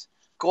hobbies?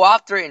 Go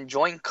out there and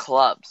join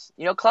clubs.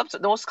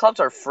 Those clubs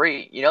are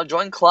free.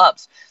 Join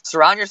clubs.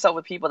 Surround yourself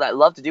with people that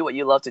love to do what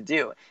you love to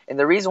do. And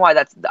the reason why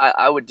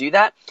I would do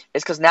that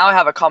is because now I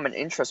have a common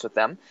interest with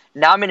them.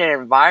 Now I'm in an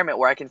environment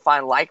where I can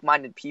find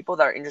like-minded people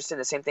that are interested in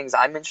the same things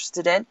I'm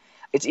interested in.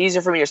 It's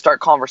easier for me to start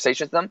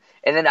conversations with them,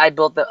 and then I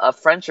build a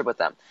friendship with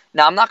them.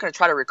 Now, I'm not going to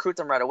try to recruit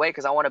them right away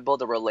because I want to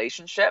build a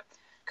relationship.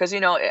 Because,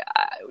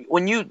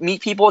 when you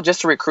meet people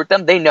just to recruit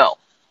them, they know.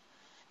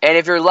 And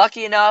if you're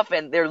lucky enough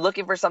and they're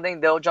looking for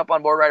something, they'll jump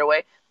on board right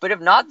away. But if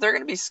not, they're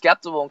going to be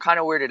skeptical and kind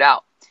of weirded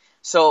out.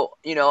 So,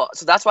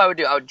 so that's what I would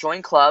do. I would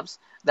join clubs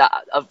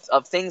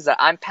of things that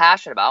I'm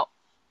passionate about,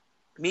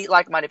 meet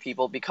like-minded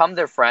people, become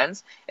their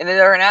friends, and then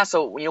they're going to ask,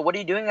 so, what are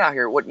you doing out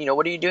here? What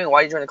are you doing?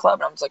 Why are you joining the club?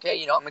 And I'm just like,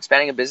 hey, I'm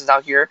expanding a business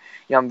out here.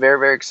 I'm very,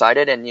 very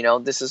excited, and,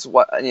 this is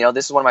what,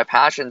 this is one of my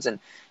passions, and,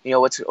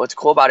 what's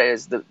cool about it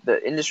is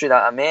the industry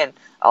that I'm in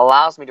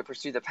allows me to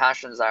pursue the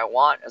passions that I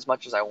want as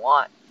much as I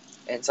want.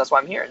 And so that's why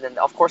I'm here. And then,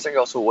 of course, I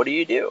go, so what do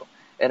you do?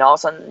 And all of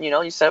a sudden,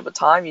 you set up a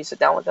time, you sit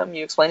down with them,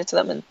 you explain it to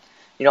them, and,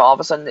 all of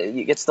a sudden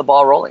it gets the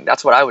ball rolling.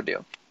 That's what I would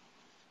do.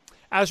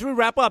 As we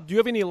wrap up, do you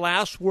have any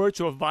last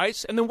words or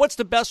advice? And then what's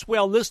the best way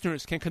our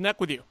listeners can connect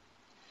with you?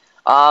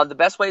 The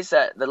best ways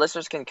that the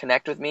listeners can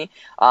connect with me,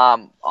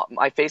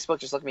 my Facebook,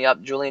 just look me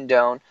up, Julian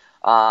Doan.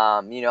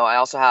 I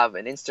also have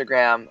an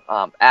Instagram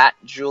at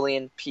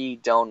Julian P.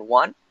 Doan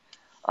 1.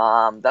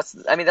 That's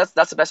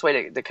the best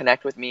way to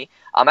connect with me.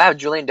 I have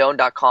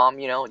juliandoan.com.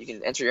 You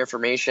can enter your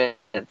information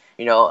and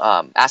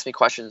ask me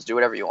questions, do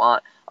whatever you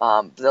want.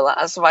 The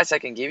last advice I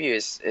can give you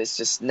is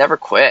just never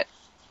quit.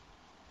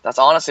 That's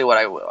honestly what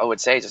I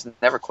would say. Just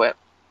never quit.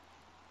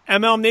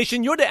 MLM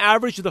Nation, you're the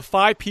average of the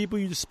 5 people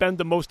you spend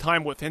the most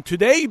time with. And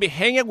today you'll be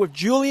hanging out with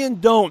Julian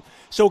Doan.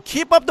 So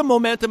keep up the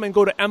momentum and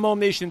go to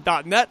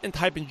MLMNation.net and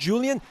type in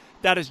Julian.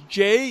 That is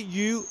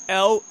Julian.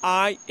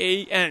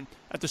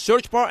 At the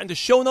search bar and the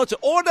show notes,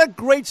 all that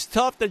great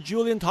stuff that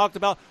Julian talked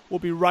about will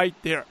be right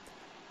there.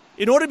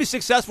 In order to be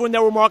successful in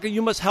network marketing,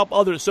 you must help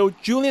others. So,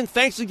 Julian,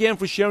 thanks again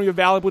for sharing your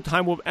valuable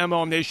time with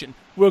MLM Nation.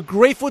 We're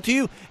grateful to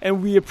you,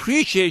 and we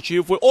appreciate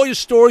you for all your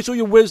stories, all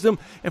your wisdom,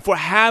 and for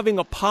having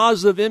a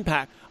positive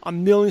impact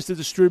on millions of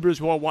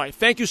distributors worldwide.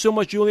 Thank you so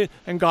much, Julian,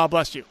 and God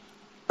bless you.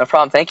 No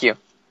problem. Thank you.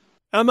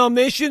 MLM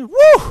Nation,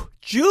 woo!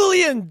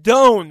 Julian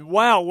Doan.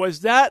 Wow,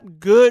 was that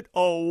good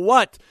or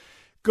what?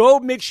 Go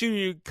make sure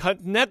you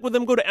connect with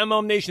him. Go to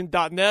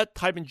MLMNation.net.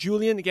 Type in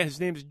Julian. Again, his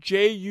name is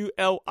Julian.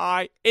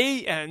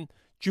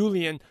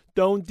 Julian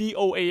Doan,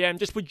 Doan.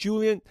 Just put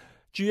Julian,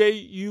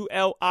 Julian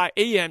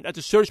at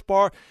the search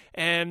bar,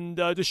 and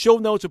the show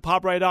notes will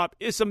pop right up.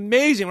 It's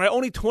amazing, right?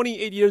 Only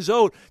 28 years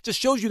old. Just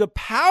shows you the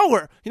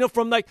power,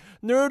 from like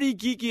nerdy,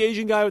 geeky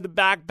Asian guy with the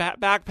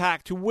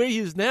backpack to where he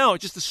is now.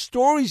 Just the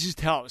stories he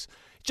tells.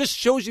 Just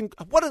shows you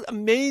what an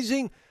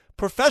amazing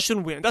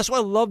profession we're in. That's why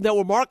I love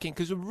network marketing,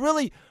 because it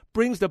really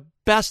brings the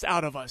best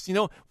out of us.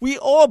 We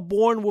all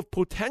born with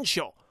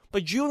potential.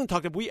 Like Julian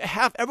talked about, we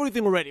have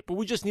everything already, but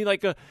we just need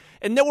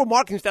and network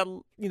marketing is that,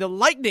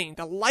 lightning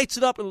that lights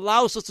it up and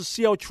allows us to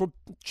see our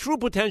true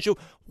potential,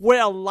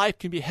 where our life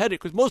can be headed.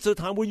 Because most of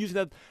the time we're using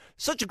that,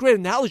 such a great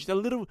analogy, that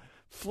little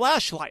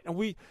flashlight, and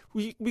we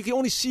can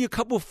only see a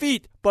couple of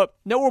feet, but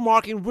network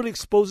marketing really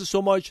exposes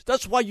so much.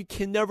 That's why you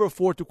can never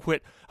afford to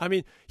quit. I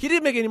mean, he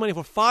didn't make any money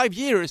for 5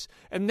 years,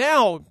 and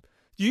now,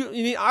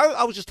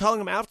 I was just telling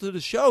him after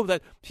the show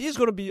that he's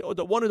going to be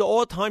one of the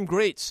all-time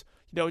greats.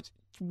 It's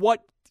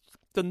what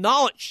the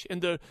knowledge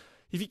and if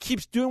he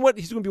keeps doing what,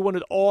 he's going to be one of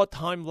the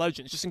all-time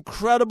legends. Just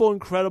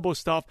incredible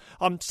stuff.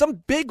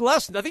 Some big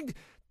lessons. I think,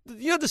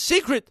 the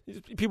secret,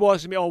 people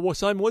ask me, well,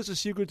 Simon, what's the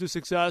secret to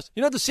success?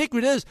 The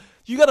secret is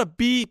you got to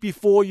be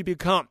before you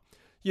become.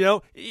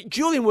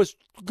 Julian was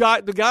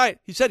the guy,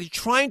 he said he's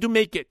trying to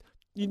make it.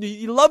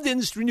 You love the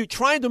industry and you're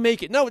trying to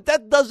make it. No,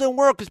 that doesn't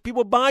work because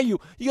people buy you.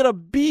 You got to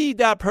be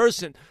that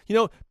person.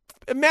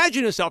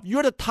 Imagine yourself.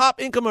 You're the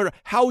top income earner.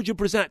 How would you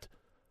present?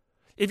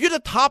 If you're the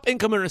top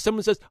income earner and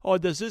someone says, oh,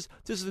 this is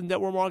a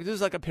network marketing, this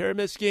is like a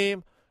pyramid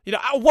scheme,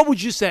 what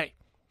would you say?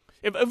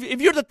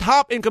 If you're the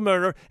top income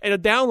earner and a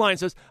downline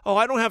says, oh,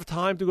 I don't have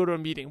time to go to a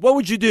meeting, what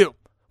would you do?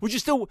 Would you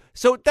still,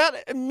 so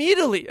that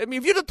immediately,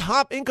 if you're the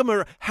top income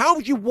earner, how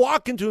would you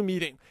walk into a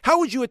meeting? How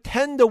would you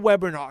attend a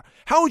webinar?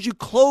 How would you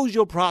close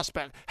your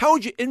prospect? How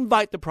would you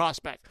invite the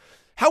prospect?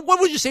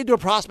 What would you say to a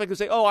prospect and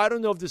say, oh, I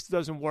don't know if this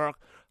doesn't work?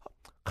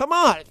 Come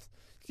on.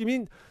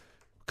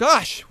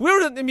 Gosh,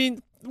 we're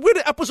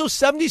at episode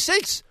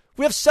 76.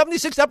 We have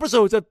 76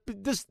 episodes of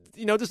this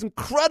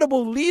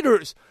incredible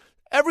leaders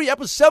every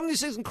episode,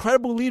 76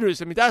 incredible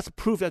leaders. I mean, that's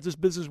proof that this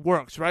business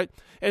works, right?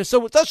 And so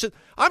with that,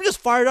 I'm just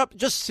fired up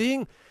just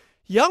seeing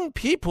young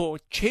people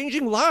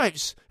changing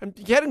lives and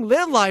getting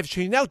their lives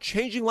changed, now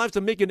changing lives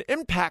to make an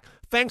impact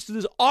thanks to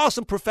this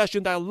awesome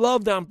profession that I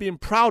love, that I'm being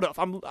proud of.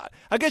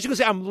 I guess you could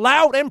say I'm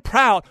loud and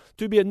proud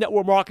to be a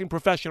network marketing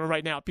professional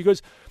right now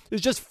because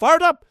it's just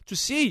fired up to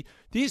see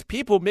these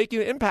people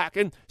making an impact.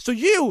 And so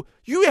you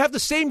have the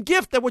same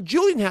gift that what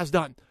Julian has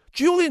done.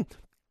 Julian,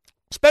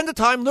 spend the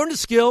time, learn the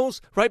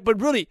skills, right? But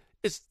really,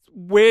 it's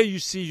where you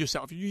see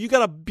yourself. You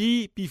got to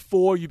be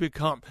before you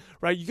become,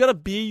 right? You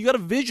got to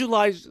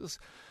visualize.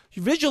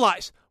 You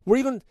visualize where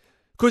you're going,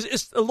 because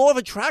it's the law of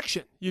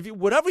attraction.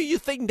 Whatever you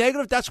think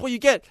negative, that's what you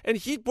get. And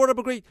he brought up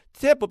a great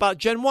tip about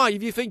Gen Y.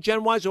 If you think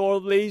Gen Ys are all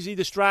lazy,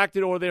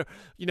 distracted, or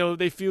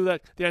they feel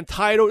that they're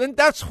entitled, then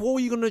that's who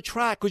you're going to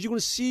attract, because you're going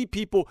to see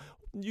people.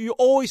 You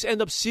always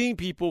end up seeing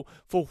people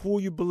for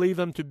who you believe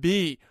them to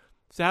be.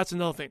 So that's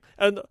another thing.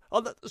 And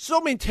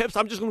so many tips.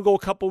 I'm just going to go a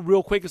couple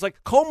real quick. It's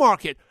like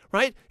co-market,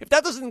 right? If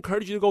that doesn't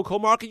encourage you to go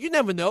co-market, you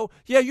never know.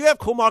 Yeah, you have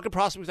co-market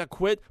prospects that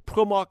quit,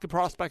 co-market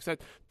prospects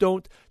that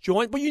don't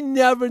join, but you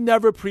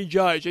never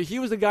prejudge. And he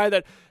was the guy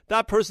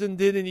that person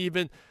didn't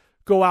even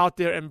go out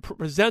there and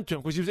present to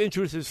him because he was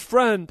introduced to his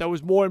friend that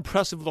was more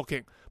impressive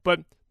looking. But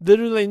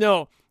literally,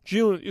 no.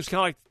 Julian, it was kind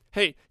of like,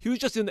 hey, he was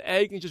just in the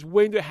egg and just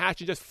waiting to hatch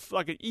and just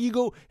like an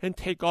eagle and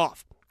take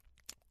off.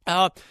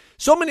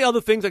 So many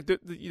other things like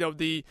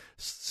the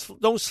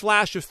don't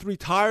slash your 3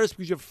 tires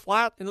because you're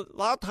flat. And a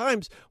lot of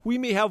times we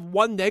may have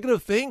one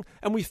negative thing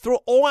and we throw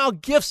all our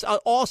gifts, our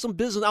awesome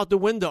business out the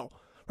window.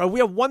 Right? We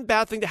have one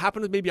bad thing that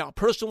happens maybe in our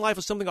personal life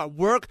or something at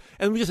work,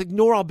 and we just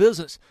ignore our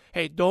business.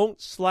 Hey, don't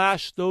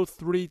slash those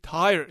 3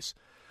 tires.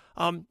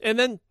 And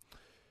then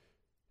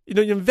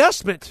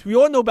investment. We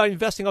all know about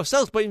investing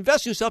ourselves, but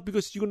invest in yourself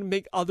because you're going to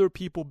make other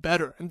people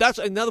better. And that's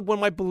another one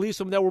of my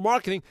beliefs of network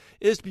marketing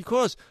is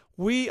because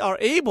we are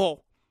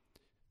able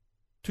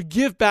to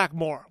give back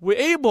more. We're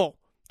able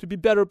to be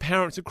better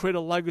parents and create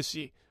a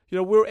legacy.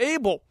 We're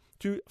able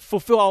to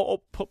fulfill our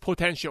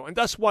potential. And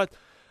that's what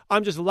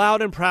I'm just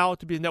loud and proud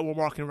to be in network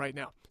marketing right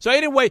now. So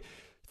anyway,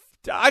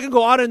 I can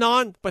go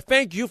on, but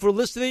thank you for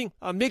listening.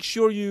 Make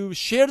sure you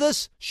share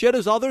this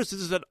with others. This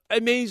is an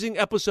amazing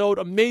episode,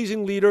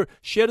 amazing leader.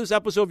 Share this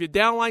episode with your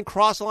downline,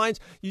 cross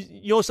lines.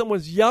 You know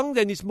someone's young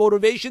that needs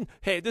motivation.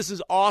 Hey, this is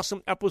an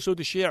awesome episode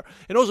to share.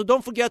 And also,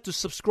 don't forget to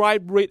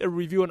subscribe, rate, and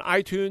review on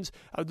iTunes.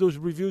 Those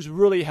reviews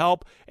really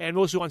help, and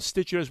also on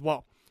Stitcher as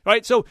well. All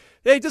right, so,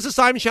 hey, this is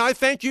Simon Shai.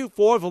 Thank you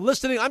for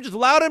listening. I'm just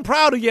loud and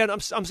proud again. I'm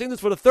saying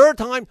this for the 3rd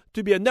time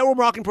to be a network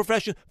marketing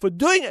professional, for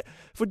doing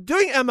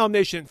MLM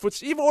Nation, for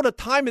even all the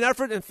time and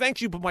effort, and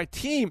thank you for my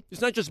team. It's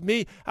not just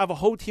me. I have a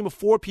whole team of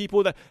 4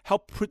 people that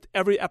help put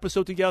every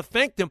episode together.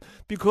 Thank them,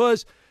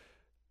 because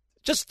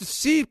just to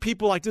see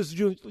people like this,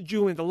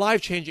 Julian, the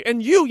life-changing.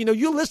 And you're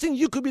listening,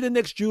 you could be the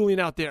next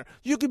Julian out there.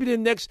 You could be the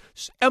next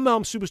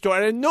MLM superstar,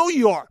 and I know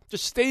you are.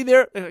 Just stay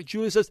there, and like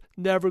Julian says,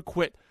 never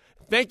quit.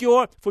 Thank you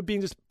all for being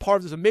this part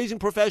of this amazing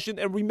profession.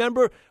 And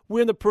remember,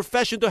 we're in the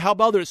profession to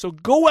help others. So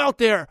go out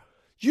there,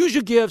 use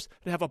your gifts,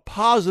 and have a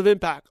positive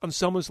impact on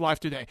someone's life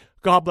today.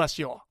 God bless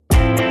you all.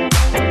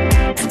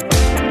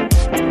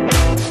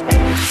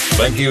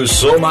 Thank you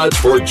so much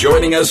for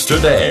joining us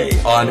today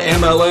on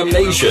MLM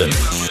Nation.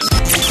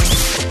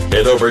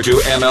 Head over to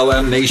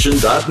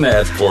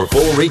MLMNation.net for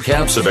full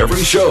recaps of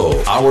every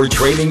show, our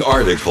training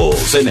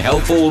articles, and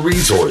helpful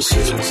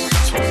resources.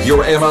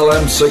 Your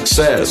MLM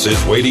success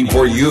is waiting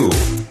for you.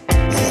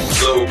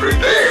 So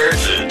prepare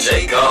to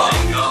take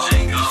off.